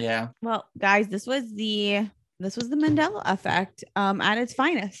 really? Yeah. Well, guys, this was the Mandela effect at its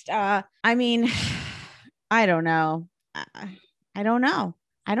finest. I mean, I don't know. I don't know.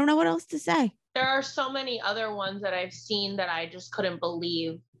 I don't know what else to say. There are so many other ones that I've seen that I just couldn't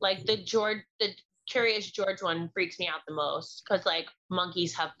believe. Like the Curious George one freaks me out the most because like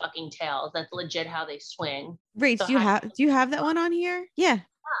monkeys have fucking tails. That's legit how they swing. Rach, So do you have that one on here? Yeah.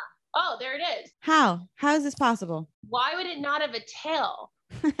 Oh, there it is. How is this possible? Why would it not have a tail?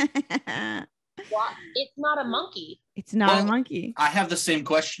 Why? It's not a monkey. It's not a monkey. I have the same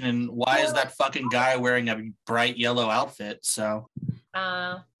question. And why is that fucking guy wearing a bright yellow outfit? So,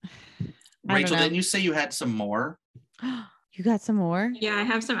 Rachel, didn't you say you had some more? You got some more? Yeah, I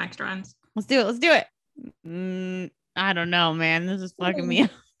have some extra ones. Let's do it. I don't know, man. This is fucking me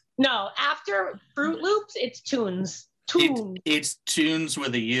up. No, after Fruit Loops, it's Tunes. Tunes. It's Tunes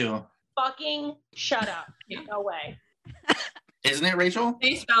with a U. Fucking shut up. No way. Isn't it, Rachel?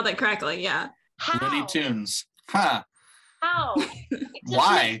 They spelled it correctly, yeah. How? Looney Tunes. Huh. How?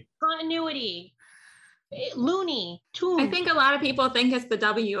 Why? Continuity. Looney Tunes. I think a lot of people think it's the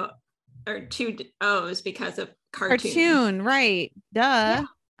W or 2 O's because of Cartoon, right? Duh.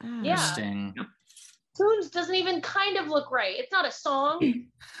 Yeah. Interesting. Tunes doesn't even kind of look right. It's not a song.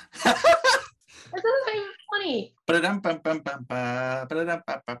 This isn't even funny.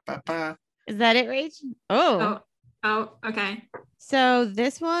 Is that it, Rach? Oh, okay. So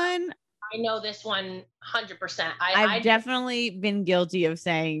this one, I know this one 100%. I've definitely been guilty of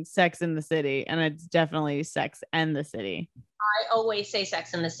saying Sex in the City, and it's definitely Sex and the City. I always say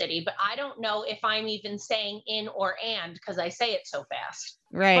Sex in the City, but I don't know if I'm even saying in or and because I say it so fast.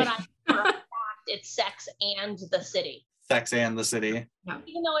 Right. But for a fact, it's Sex and the City. Sex and the City.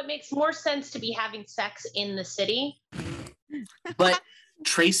 Even though it makes more sense to be having sex in the city. But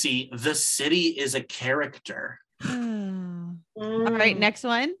Tracy, the city is a character. All right, next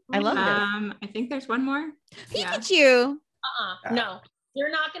one. I love this. I think there's one more. Pikachu. No,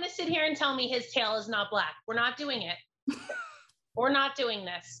 you're not going to sit here and tell me his tail is not black. We're not doing it. We're not doing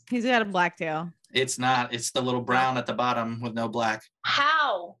this. He's got a black tail. It's not. It's the little brown at the bottom with no black.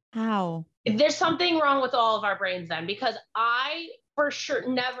 How? There's something wrong with all of our brains then, because I for sure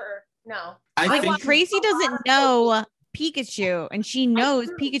never know. Like Tracy doesn't know Pikachu, and she knows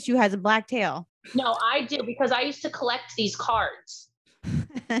Pikachu has a black tail. No, I do, because I used to collect these cards.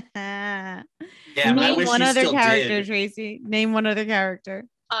 Yeah, name one other character, Tracy. Name one other character.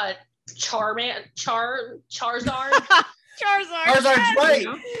 Charizard. Charizard's right.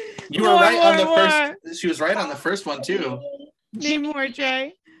 You were right on the first. She was right on the first one too. Name more,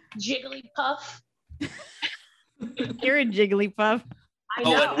 Jay. Jigglypuff. You're a Jigglypuff. I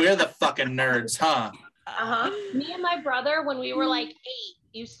know. And we're the fucking nerds, huh? Me and my brother, when we were like 8,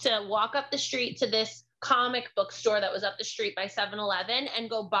 used to walk up the street to this comic book store that was up the street by 7-Eleven and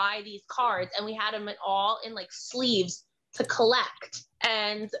go buy these cards, and we had them all in like sleeves to collect.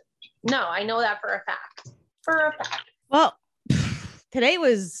 And no, I know that for a fact. Well, today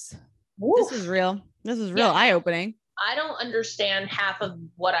was this was real. This was real eye-opening. I don't understand half of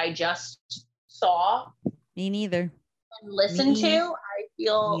what I just saw. Me neither. And listened to. I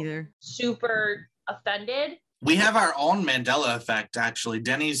feel super offended. We have our own Mandela effect, actually.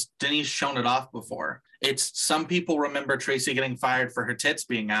 Denny's shown it off before. It's some people remember Tracy getting fired for her tits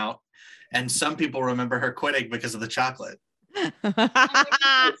being out, and some people remember her quitting because of the chocolate. Some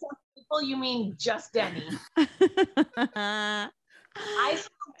people, you mean just Denny.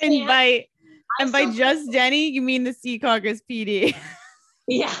 And by just Denny, you mean the Sea Caucus PD.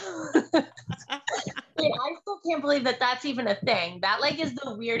 Yeah. I still can't believe that that's even a thing. That like is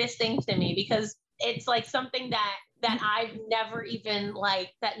the weirdest thing to me, because it's like something that I've never even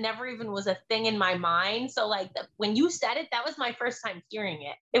that never even was a thing in my mind. So like when you said it, that was my first time hearing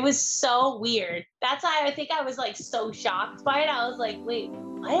it. It was so weird. That's why I think I was like so shocked by it. I was like, wait,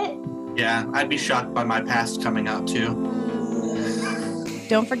 what? Yeah, I'd be shocked by my past coming out too.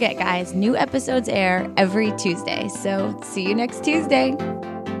 Don't forget, guys, new episodes air every Tuesday. So see you next Tuesday.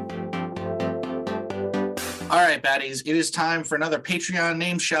 All right, baddies, it is time for another Patreon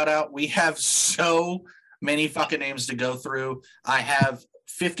name shout out. We have so many fucking names to go through. I have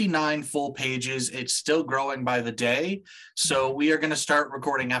 59 full pages. It's still growing by the day. So we are going to start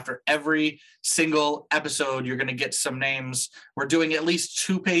recording after every single episode. You're going to get some names. We're doing at least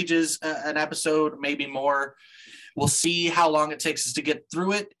 2 pages an episode, maybe more. We'll see how long it takes us to get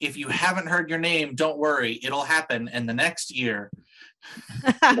through it. If you haven't heard your name, don't worry. It'll happen in the next year.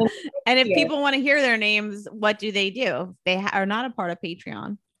 And if people want to hear their names, what do? If they are not a part of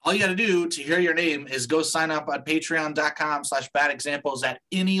Patreon. All you got to do to hear your name is go sign up on patreon.com/badexamples at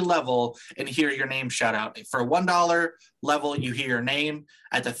any level and hear your name shout out. For $1 level, you hear your name.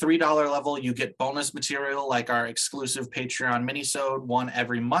 At the $3 level, you get bonus material like our exclusive Patreon minisode, one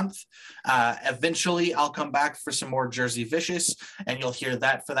every month. Eventually, I'll come back for some more Jersey Vicious, and you'll hear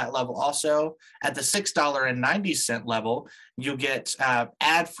that for that level also. At the $6.90 level, you get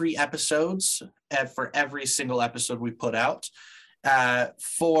ad-free episodes for every single episode we put out.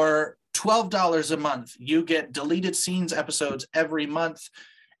 For $12 a month, you get deleted scenes episodes every month.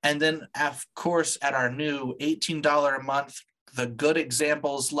 And then, of course, at our new $18 a month, the good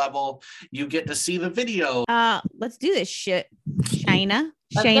examples level, you get to see the video. Let's do this shit. Shayna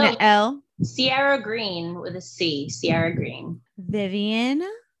L. Sierra Green with a C. Sierra Green. Vivian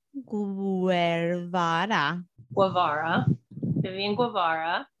Guevara. Vivian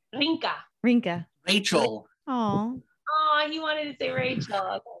Guevara. Rinka. Rachel. Oh, he wanted to say Rachel.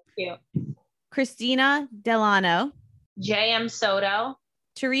 That's cute. Christina Delano. J.M. Soto.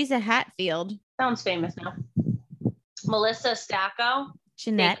 Teresa Hatfield. Sounds famous now. Melissa Stacco.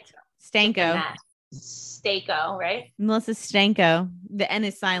 Jeanette Stanko. Stako, right? Melissa Stanko. The N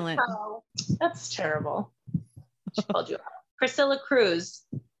is silent. Oh, that's terrible. She called you out. Priscilla Cruz.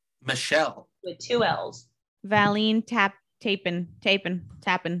 Michelle. With 2 L's. Valine Tapkin. Valine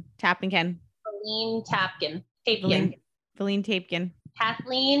Tapkin.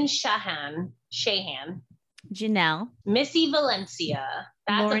 Kathleen Shahan. Janelle. Missy Valencia.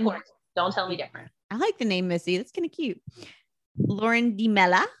 That's Lauren, a horse. Don't tell me different. I like the name Missy. That's kind of cute. Lauren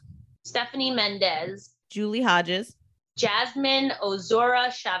DiMella. Stephanie Mendez. Julie Hodges. Jasmine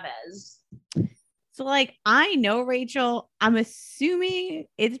Ozora Chavez. So, I know Rachel. I'm assuming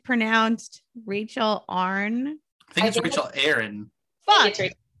it's pronounced Rachel Arn. I think it's Rachel Aaron. Fuck.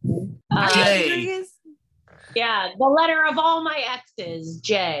 J. Yeah, the letter of all my exes,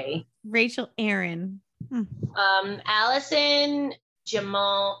 J. Rachel Aaron. Allison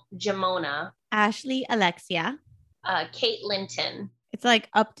Jamona. Ashley Alexia. Kate Linton. It's like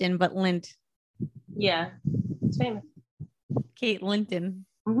Upton, but Lint. Yeah, it's famous. Kate Linton.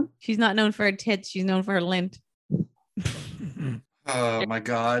 Mm-hmm. She's not known for her tits. She's known for her lint. Oh my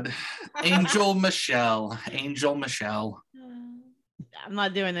God. Angel Michelle. I'm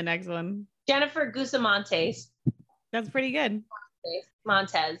not doing the next one. Jennifer Gustamontes. That's pretty good.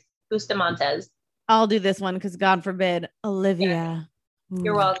 Gustamontes. I'll do this one because God forbid. Olivia. Yeah.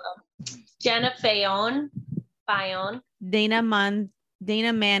 You're welcome. Jenna Fayon. Dana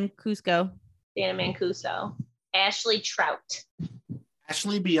Mancuso. Ashley Trout.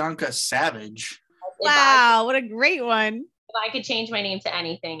 Ashley Bianca Savage. Wow, what a great one. If I could change my name to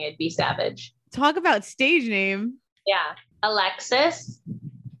anything, it'd be Savage. Talk about stage name. Yeah. Alexis.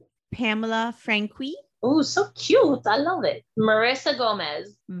 Pamela Franqui. Oh, so cute. I love it. Marissa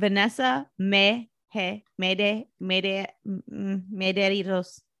Gomez. Vanessa Medeiros.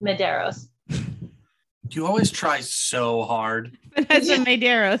 You always try so hard. Vanessa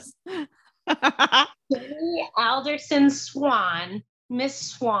Medeiros. Jenny Alderson Swan. Miss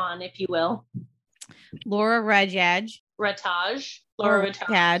Swan, if you will. Laura Rataj. Laura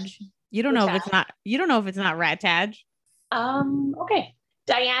Rataj. You don't know if it's not Rataj. Okay.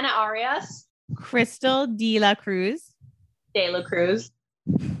 Diana Arias. Crystal De La Cruz.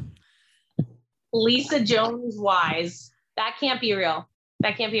 Lisa Jones Wise. That can't be real.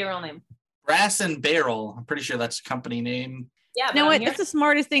 That can't be a real name. Brass and Barrel. I'm pretty sure that's a company name. Yeah. You know what? That's the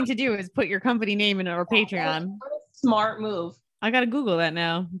smartest thing to do is put your company name in our Patreon. What a smart move. I gotta Google that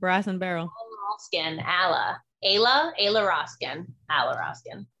now. Brass and Barrel. Ayla Roskin.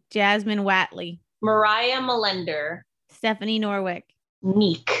 Jasmine Watley. Mariah Melender. Stephanie Norwick.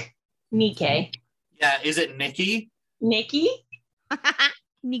 Nike. Yeah, is it Nikki? Nikki?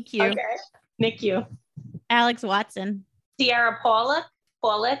 Nikki. Okay. Nikki. Alex Watson. Sierra Pollock.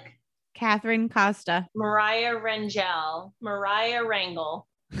 Catherine Costa. Mariah Rangel. Mariah Rangel.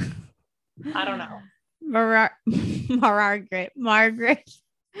 I don't know.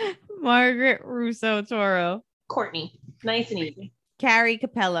 Margaret Russo Toro. Courtney. Nice and easy. Carrie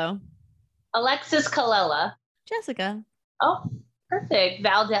Capello. Alexis Colella. Jessica. Oh, perfect.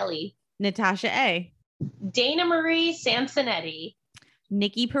 Valdelli. Natasha A. Dana Marie Sansonetti.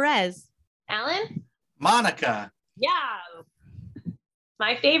 Nikki Perez. Alan? Monica. Yeah.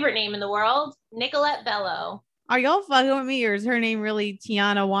 My favorite name in the world, Nicolette Bello. Are y'all fucking with me, or is her name really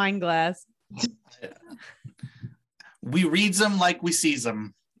Tiana Wineglass? We reads them like we sees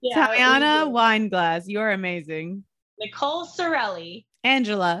them. Yeah, Tiana Wineglass, you're amazing. Nicole Sorelli.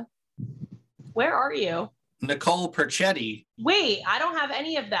 Angela. Where are you? Nicole Perchetti. Wait, I don't have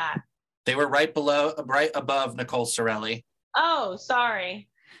any of that. They were right above Nicole Sorelli. Oh, sorry.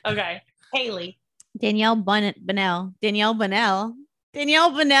 Okay. Haley. Danielle Bonnell. Danielle Bonnell.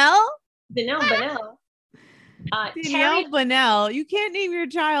 Danielle Bonnell. You can't name your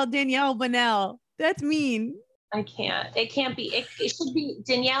child Danielle Bonnell. That's mean. I can't. It can't be. It should be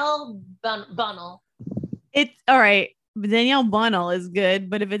Danielle Bunnell. It's all right. Danielle Bunnell is good,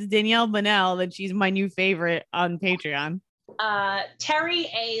 but if it's Danielle Bonnell, then she's my new favorite on Patreon.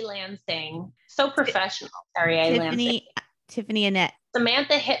 Terry A. Lansing. So professional. Terry A. Lansing. Tiffany Annette.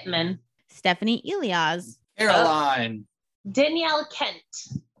 Samantha Hitman. Stephanie Elias. Caroline. Danielle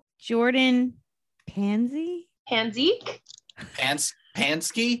Kent. Jordan Pansy. Pansky.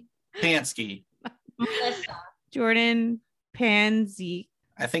 Melissa. Jordan Pansy.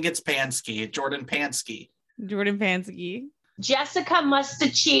 I think it's Pansky. Jordan Pansky. Jessica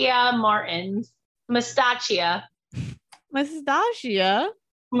Mustachia Martin. Mustachia.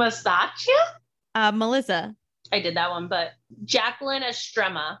 Melissa. I did that one, but Jacqueline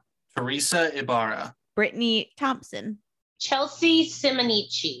Estrema. Teresa Ibarra. Brittany Thompson. Chelsea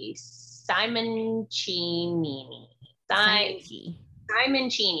Simoncini.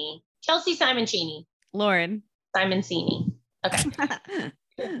 Chelsea Simoncini. Lauren. Simoncini. Okay.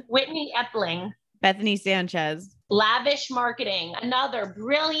 Whitney Epling. Bethany Sanchez. Lavish Marketing. Another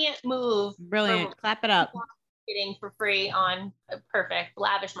brilliant move. Brilliant. Clap it up. Marketing for free on perfect.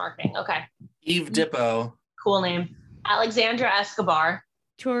 Lavish Marketing. Okay. Eve Dippo. Cool name. Alexandra Escobar.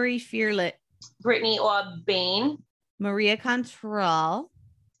 Tori Fearlet. Brittany Aubane. Maria Contral.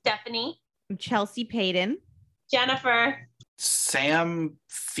 Stephanie. Chelsea Payton. Jennifer. Sam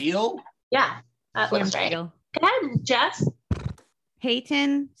Feel? Yeah, that looks right. Can I have Jess?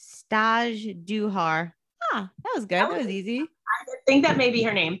 Peyton Stage Duhar. Ah, that was good. That was easy. I think that may be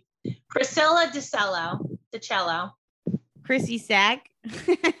her name. Priscilla DiCello. Chrissy Sack.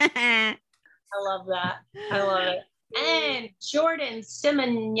 I love that. I love it. And Jordan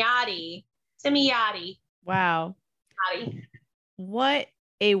Simonotti. Wow. What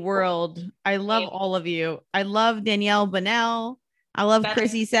a world. I love all of you. I love Danielle Bonnell. I love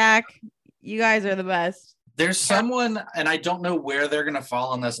Chrissy Sack. You guys are the best. There's someone, and I don't know where they're going to fall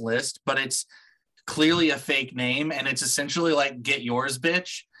on this list, but it's clearly a fake name, and it's essentially like "Get Yours,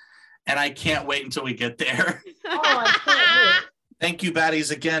 Bitch," and I can't wait until we get there. Oh, I can't wait. Thank you,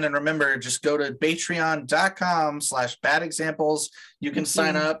 baddies, again. And remember, just go to patreon.com/badexamples. You can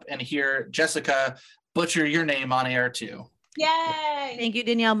sign up and hear Jessica butcher your name on air too. Yay! Thank you,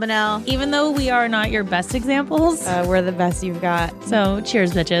 Danielle Bonnell. Even though we are not your best examples, we're the best you've got. So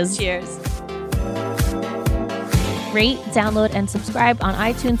cheers, bitches. Cheers. Rate, download, and subscribe on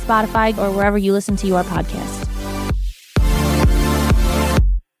iTunes, Spotify, or wherever you listen to your podcast.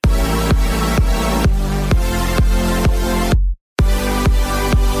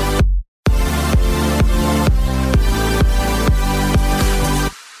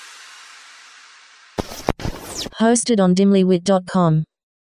 Hosted on dimlywit.com.